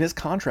 and his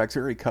contract's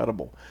very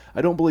cuttable.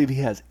 I don't believe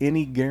he has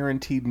any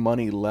guaranteed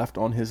money left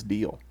on his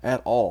deal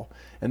at all.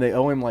 And they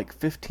owe him like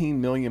 $15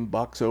 million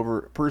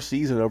per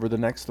season over the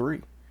next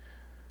 3.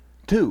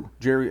 Two,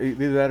 Jerry.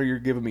 Either that or you're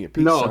giving me a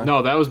piece.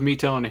 No, that was me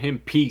telling him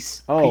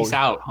peace. Oh, peace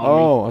out, homie.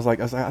 Oh, I was like,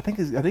 I think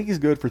he's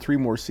good for 3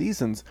 more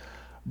seasons,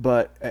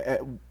 but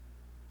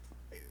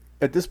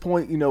at this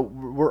point,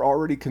 we're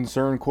already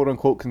concerned, quote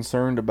unquote,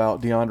 concerned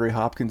about DeAndre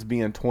Hopkins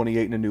being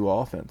 28 in a new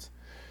offense.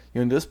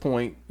 At this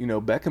point,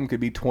 Beckham could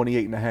be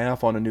 28 and a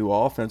half on a new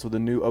offense with a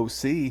new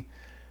OC.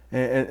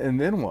 And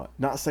then what?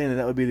 Not saying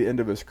that would be the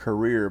end of his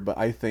career, but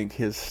I think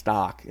his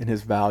stock and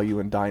his value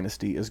in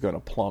Dynasty is going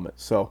to plummet.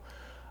 So,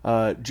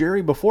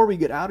 Jerry, before we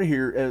get out of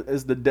here,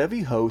 as the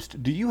Devy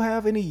host, do you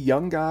have any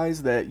young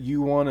guys that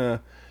you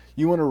wanna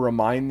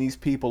remind these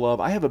people of?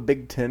 I have a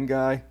Big Ten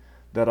guy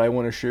that I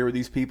want to share with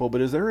these people,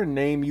 but is there a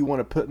name you want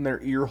to put in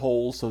their ear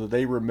holes so that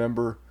they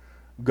remember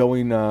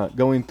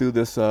going through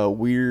this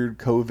weird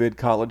COVID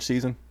college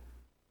season?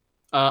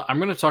 I'm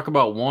going to talk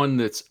about one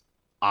that's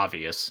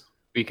obvious,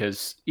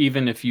 because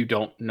even if you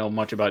don't know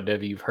much about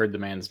Devy, you've heard the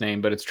man's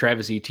name, but it's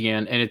Travis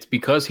Etienne, and it's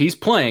because he's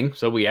playing,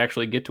 so we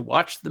actually get to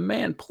watch the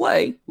man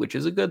play, which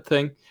is a good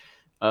thing.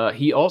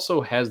 He also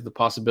has the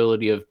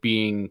possibility of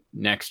being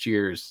next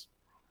year's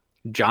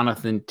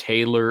Jonathan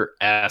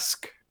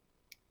Taylor-esque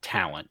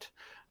talent.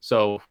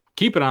 So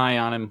keep an eye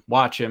on him,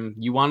 watch him.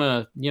 You want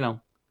to,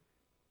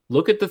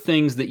 look at the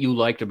things that you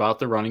liked about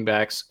the running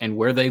backs and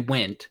where they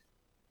went,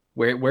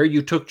 where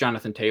you took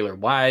Jonathan Taylor,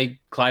 why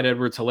Clyde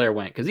Edwards-Helaire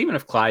went. Because even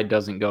if Clyde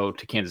doesn't go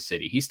to Kansas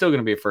City, he's still going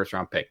to be a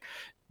first-round pick.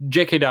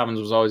 J.K. Dobbins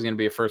was always going to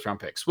be a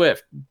first-round pick.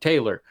 Swift,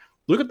 Taylor,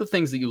 look at the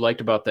things that you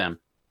liked about them.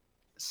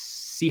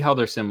 See how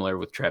they're similar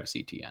with Travis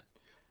Etienne.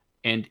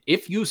 And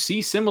if you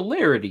see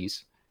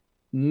similarities,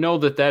 know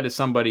that is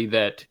somebody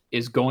that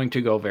is going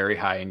to go very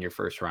high in your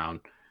first round.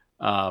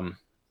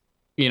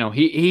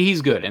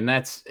 He's good, and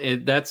that's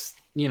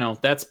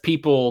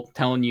people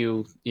telling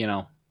you,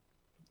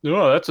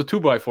 oh, that's a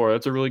 2x4.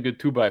 That's a really good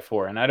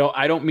 2x4. And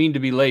I don't mean to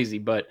be lazy,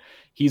 but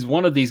he's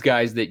one of these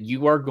guys that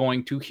you are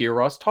going to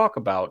hear us talk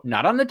about,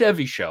 not on the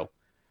Devy show,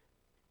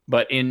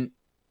 but in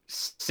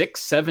 6,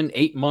 7,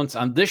 8 months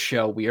on this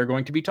show, we are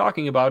going to be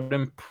talking about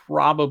him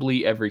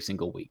probably every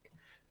single week.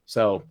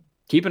 So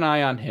keep an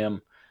eye on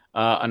him.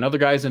 Another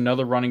guy is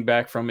another running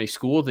back from a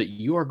school that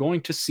you are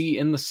going to see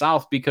in the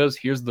South, because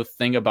here's the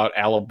thing about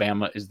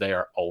Alabama is they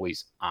are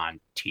always on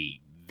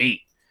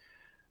TV.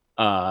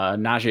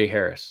 Najee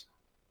Harris.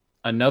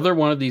 Another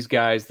one of these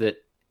guys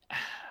that,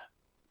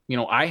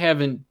 I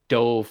haven't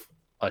dove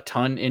a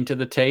ton into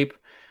the tape,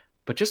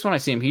 but just when I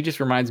see him, he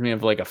just reminds me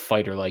of like a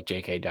fighter like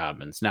J.K.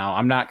 Dobbins. Now,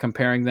 I'm not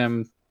comparing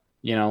them,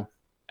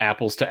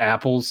 apples to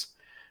apples,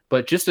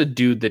 but just a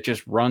dude that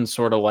just runs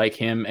sort of like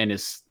him and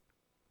is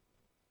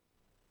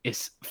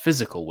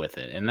physical with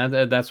it. And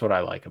that's what I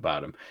like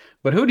about him.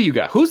 But who do you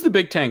got? Who's the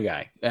Big Ten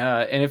guy?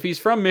 And if he's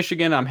from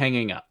Michigan, I'm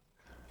hanging up.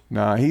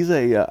 Nah, he's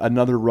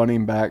another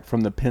running back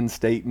from the Penn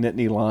State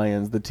Nittany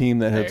Lions, the team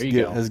that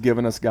has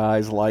given us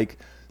guys like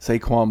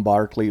Saquon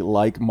Barkley,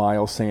 like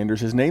Miles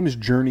Sanders. His name is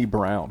Journey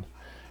Brown.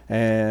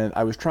 And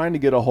I was trying to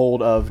get a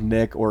hold of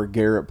Nick or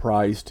Garrett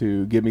Price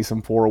to give me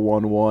some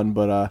 411,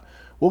 but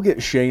we'll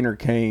get Shane or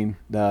Kane.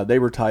 They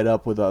were tied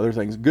up with other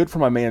things. Good for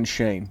my man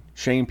Shane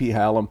P.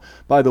 Hallam.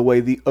 By the way,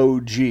 the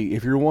OG.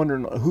 If you're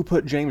wondering who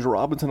put James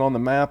Robinson on the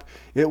map,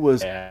 it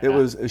was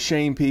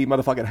Shane P.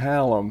 motherfucking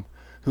Hallam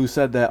who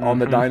said that on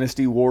the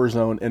Dynasty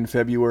WarZone in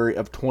February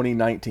of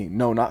 2019.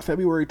 No, not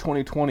February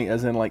 2020,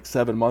 as in like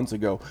 7 months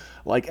ago,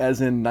 like as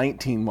in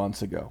 19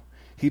 months ago.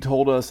 He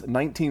told us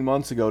 19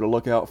 months ago to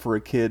look out for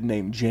a kid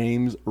named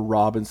James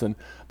Robinson.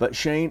 But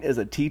Shane is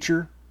a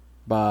teacher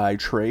by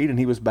trade, and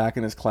he was back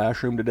in his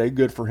classroom today.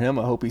 Good for him.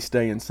 I hope he's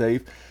staying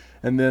safe.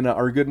 And then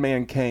our good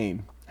man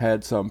Kane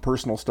had some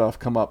personal stuff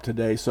come up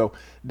today, so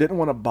didn't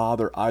want to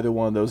bother either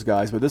one of those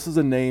guys. But this is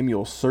a name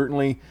you'll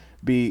certainly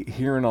be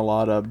hearing a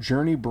lot of.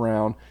 Journey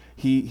Brown.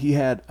 He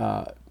had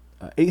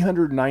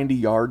 890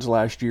 yards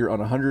last year on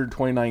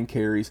 129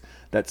 carries.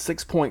 That's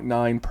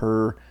 6.9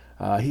 per.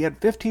 He had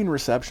 15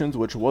 receptions,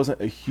 which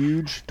wasn't a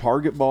huge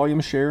target volume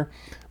share,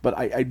 but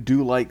I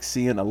do like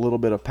seeing a little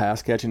bit of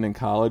pass catching in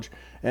college,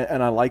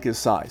 and I like his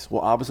size.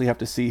 We'll obviously have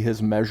to see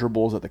his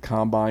measurables at the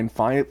combine.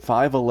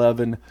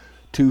 5'11",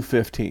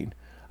 215.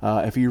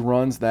 If he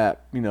runs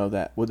that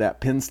with that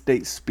Penn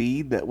State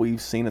speed that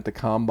we've seen at the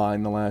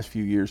combine the last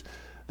few years,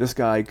 this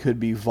guy could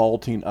be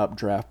vaulting up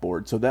draft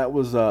board. So that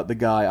was the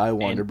guy I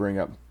wanted to bring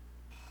up.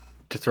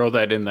 To throw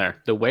that in there,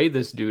 the way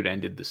this dude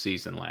ended the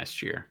season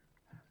last year,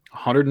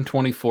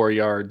 124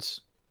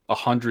 yards,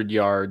 100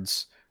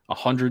 yards,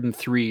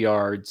 103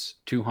 yards,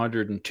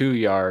 202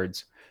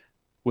 yards,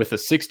 with a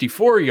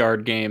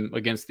 64-yard game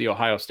against the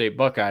Ohio State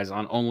Buckeyes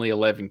on only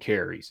 11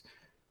 carries.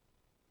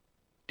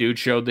 Dude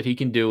showed that he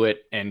can do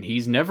it, and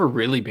he's never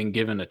really been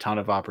given a ton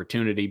of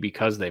opportunity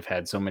because they've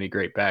had so many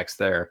great backs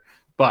there.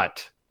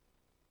 But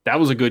that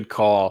was a good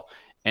call,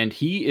 and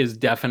he is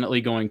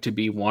definitely going to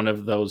be one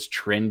of those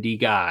trendy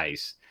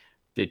guys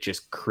that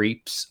just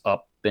creeps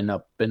up and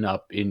up and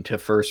up into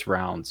first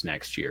rounds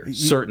next year.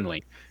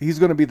 Certainly. He's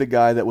going to be the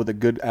guy that with a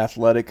good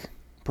athletic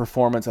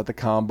performance at the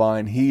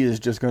combine. He is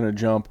just going to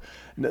jump.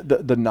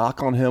 The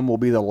knock on him will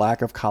be the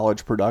lack of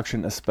college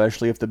production,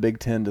 especially if the Big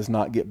Ten does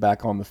not get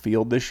back on the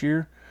field this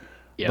year.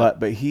 Yep.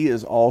 But he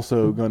is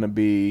also going to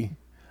be,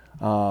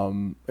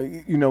 kind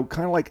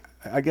of like,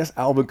 I guess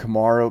Alvin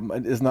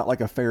Kamara is not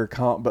like a fair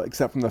comp, but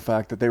except from the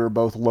fact that they were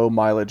both low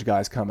mileage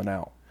guys coming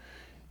out.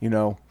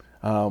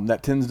 That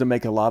tends to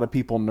make a lot of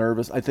people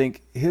nervous. I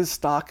think his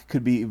stock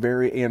could be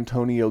very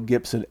Antonio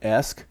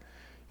Gibson-esque.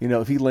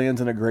 If he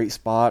lands in a great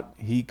spot,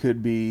 he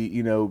could be,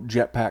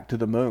 jetpacked to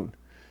the moon.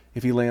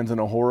 If he lands in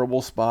a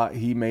horrible spot,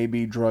 he may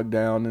be drugged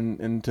down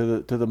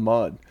into the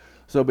mud.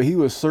 But he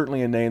was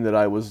certainly a name that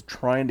I was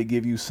trying to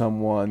give you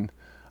someone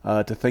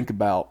to think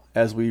about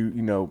as we,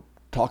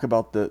 talk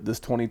about this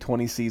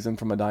 2020 season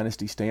from a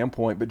dynasty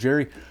standpoint. But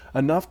Jerry,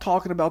 enough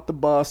talking about the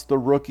bust, the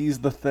rookies,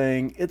 the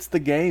thing. It's the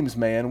games,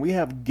 man. We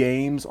have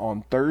games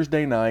on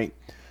Thursday night.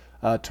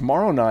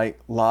 Tomorrow night,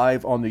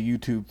 live on the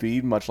YouTube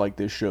feed, much like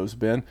this show's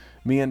been,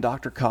 me and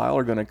Dr. Kyle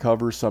are going to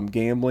cover some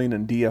gambling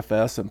and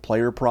DFS and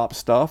player prop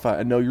stuff.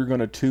 I know you're going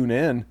to tune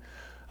in.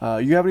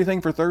 You have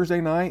anything for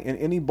Thursday night and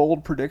any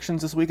bold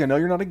predictions this week? I know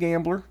you're not a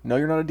gambler. No,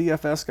 you're not a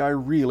DFS guy,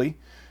 really.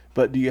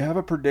 But do you have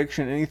a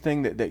prediction,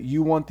 anything that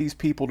you want these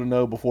people to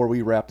know before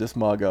we wrap this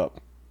mug up?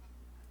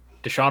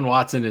 Deshaun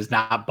Watson is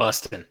not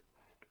busting.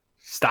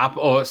 Stop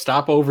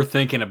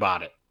overthinking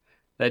about it.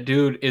 That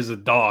dude is a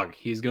dog.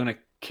 He's going to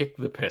kick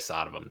the piss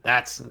out of him.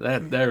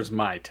 There's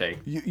my take.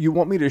 You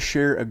want me to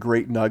share a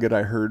great nugget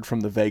I heard from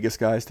the Vegas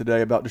guys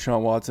today about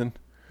Deshaun Watson?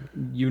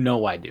 You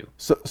know I do.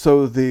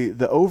 So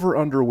the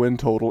over-under win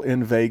total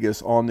in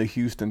Vegas on the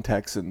Houston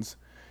Texans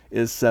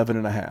is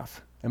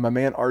 7.5. And my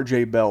man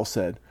RJ Bell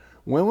said,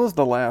 when was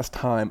the last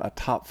time a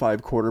top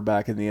 5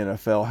 quarterback in the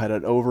NFL had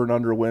an over and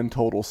under win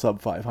total sub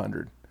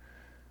 500?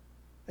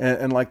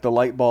 And like the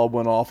light bulb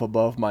went off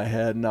above my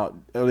head. Now,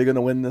 are they going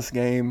to win this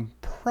game?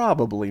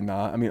 Probably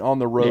not. I mean, on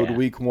the road,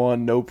 week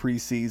 1, no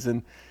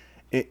preseason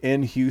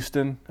in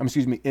Houston.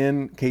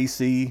 In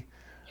KC.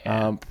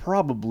 Yeah.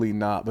 Probably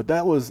not. But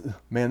that was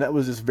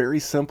just very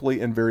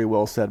simply and very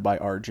well said by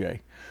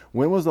RJ.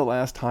 When was the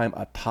last time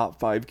a top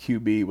 5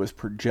 QB was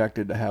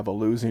projected to have a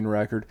losing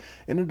record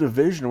in a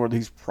division where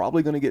he's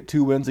probably going to get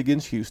 2 wins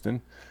against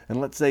Houston? And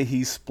let's say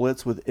he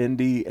splits with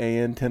Indy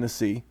and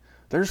Tennessee.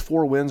 There's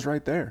 4 wins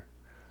right there.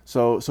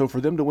 So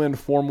for them to win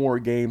 4 more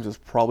games is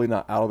probably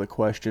not out of the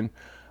question.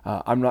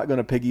 I'm not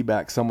going to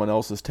piggyback someone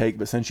else's take,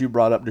 but since you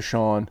brought up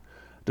Deshaun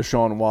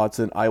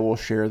Watson, I will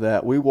share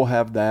that. We will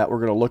have that. We're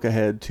going to look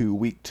ahead to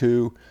week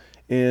 2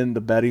 in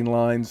the betting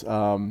lines.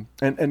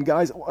 And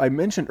guys, I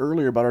mentioned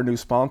earlier about our new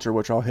sponsor,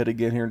 which I'll hit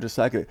again here in just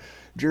a second.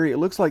 Jerry, it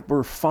looks like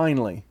we're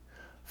finally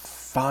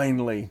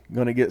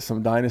going to get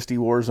some Dynasty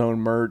Warzone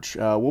merch.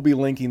 We'll be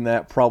linking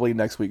that probably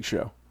next week's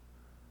show.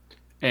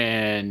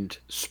 And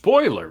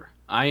spoiler,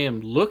 I am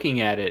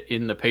looking at it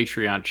in the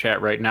Patreon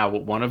chat right now.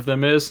 What one of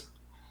them is?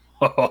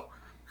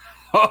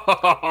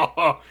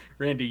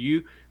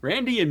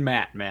 Randy and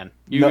Matt, man.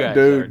 You guys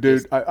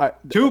dude, I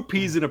 2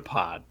 peas in a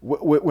pod.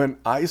 When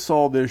I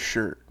saw this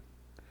shirt,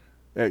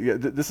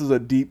 this is a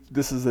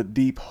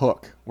deep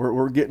hook.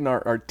 We're getting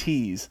our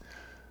tease.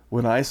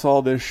 When I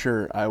saw this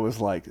shirt, I was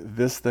like,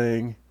 this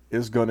thing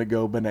is going to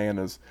go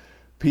bananas.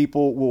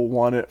 People will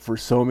want it for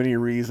so many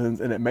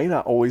reasons, and it may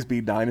not always be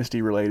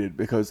Dynasty related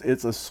because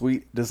it's a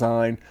sweet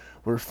design.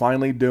 We're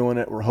finally doing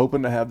it. We're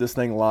hoping to have this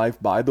thing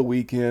live by the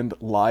weekend,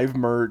 live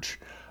merch.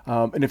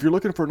 And if you're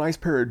looking for a nice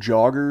pair of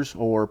joggers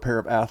or a pair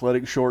of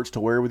athletic shorts to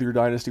wear with your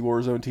Dynasty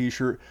Warzone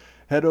t-shirt,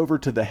 head over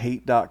to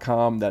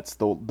thehate.com. That's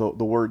the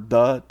word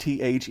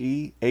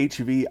THEHVIII.com.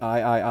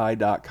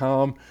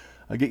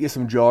 Get you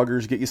some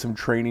joggers, get you some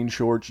training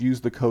shorts.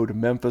 Use the code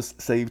Memphis,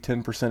 save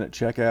 10% at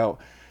checkout.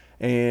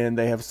 And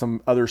they have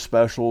some other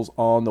specials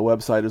on the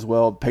website as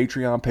well.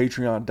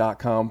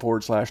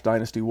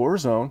 patreon.com/Dynasty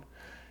Warzone.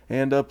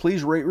 And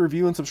please rate,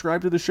 review, and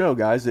subscribe to the show,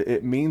 guys.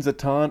 It means a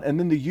ton. And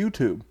then the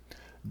YouTube.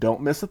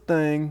 Don't miss a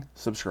thing.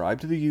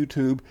 Subscribe to the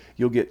YouTube.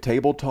 You'll get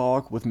Table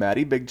Talk with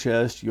Matty Big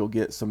Chest. You'll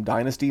get some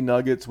Dynasty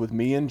Nuggets with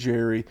me and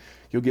Jerry.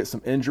 You'll get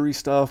some injury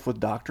stuff with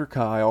Dr.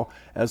 Kyle,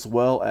 as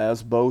well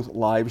as both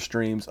live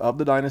streams of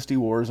the Dynasty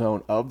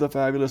Warzone, of the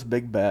Fabulous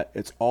Big Bet.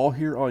 It's all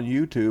here on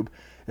YouTube.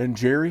 And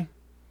Jerry,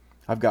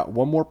 I've got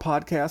one more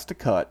podcast to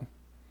cut,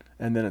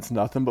 and then it's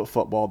nothing but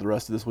football the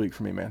rest of this week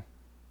for me, man.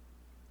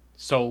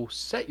 So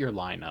set your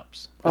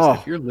lineups.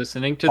 If you're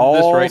listening to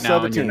this right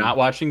now 17. And you're not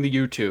watching the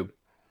YouTube,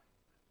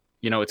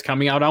 it's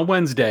coming out on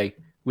Wednesday,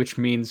 which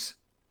means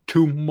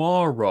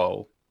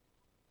tomorrow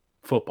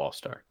football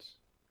starts.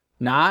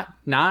 Not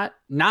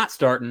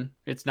starting.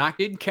 It's not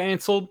getting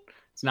canceled.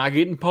 It's not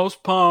getting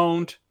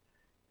postponed.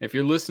 If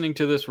you're listening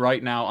to this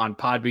right now on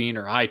Podbean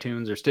or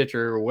iTunes or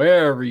Stitcher or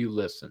wherever you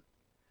listen,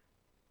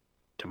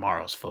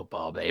 tomorrow's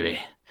football, baby.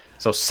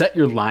 So set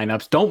your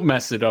lineups. Don't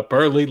mess it up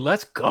early.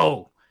 Let's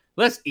go.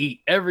 Let's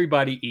eat.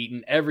 Everybody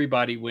eating.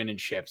 Everybody winning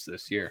ships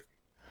this year.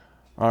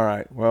 All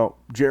right. Well,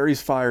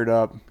 Jerry's fired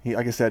up.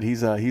 Like I said,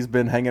 he's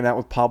been hanging out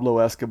with Pablo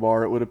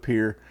Escobar, it would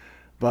appear.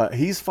 But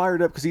he's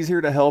fired up because he's here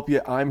to help you.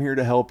 I'm here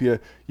to help you.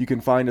 You can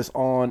find us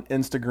on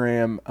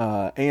Instagram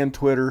and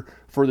Twitter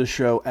for the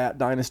show at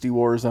Dynasty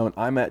Warzone.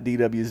 I'm at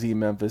DWZ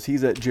Memphis.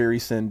 He's at Jerry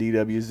Sin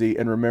DWZ.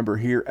 And remember,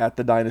 here at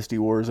the Dynasty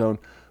Warzone,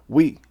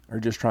 we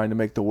are just trying to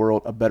make the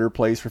world a better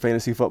place for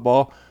fantasy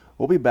football.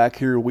 We'll be back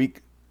here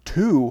week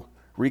 2,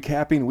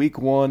 recapping week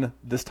 1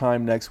 this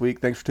time next week.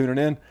 Thanks for tuning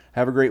in.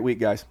 Have a great week,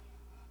 guys.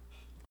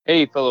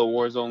 Hey, fellow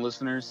Warzone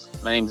listeners.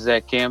 My name is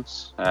Zach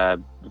Camps. If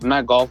I'm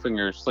not golfing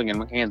or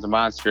slinging hands of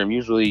monster, I'm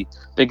usually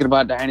thinking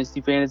about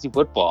Dynasty Fantasy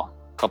Football.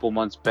 A couple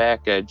months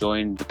back, I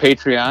joined the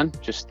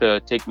Patreon just to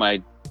take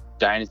my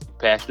Dynasty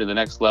passion to the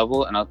next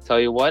level. And I'll tell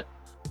you what,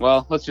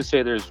 well, let's just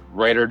say there's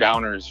writer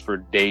downers for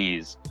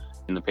days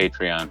in the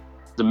Patreon.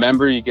 As a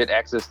member, you get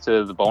access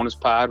to the bonus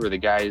pod where the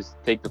guys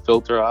take the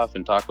filter off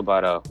and talk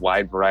about a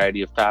wide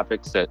variety of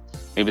topics that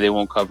maybe they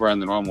won't cover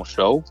on the normal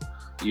show.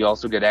 You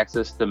also get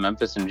access to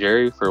Memphis and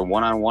Jerry for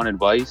one-on-one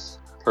advice,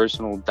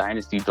 personal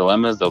Dynasty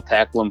dilemmas. They'll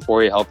tackle them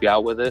for you, help you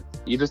out with it.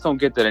 You just don't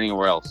get that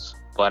anywhere else.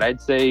 But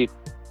I'd say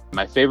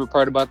my favorite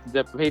part about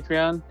the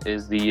Patreon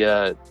is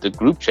the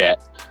group chat.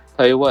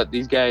 Tell you what,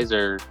 these guys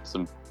are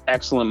some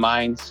excellent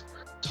minds,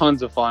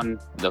 tons of fun.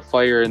 The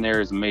fire in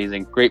there is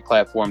amazing. Great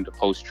platform to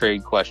post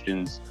trade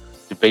questions,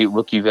 debate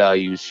rookie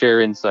values, share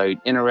insight,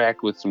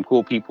 interact with some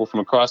cool people from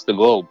across the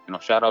globe.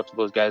 Shout out to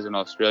those guys in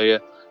Australia.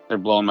 They're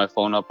blowing my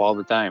phone up all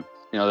the time.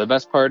 The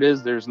best part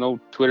is there's no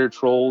Twitter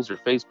trolls or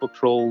Facebook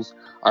trolls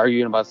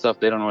arguing about stuff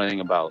they don't know anything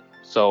about.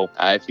 So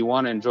if you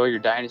want to enjoy your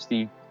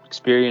Dynasty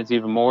experience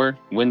even more,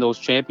 win those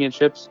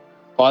championships,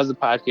 pause the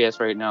podcast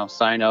right now,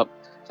 sign up,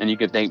 and you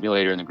can thank me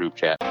later in the group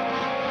chat.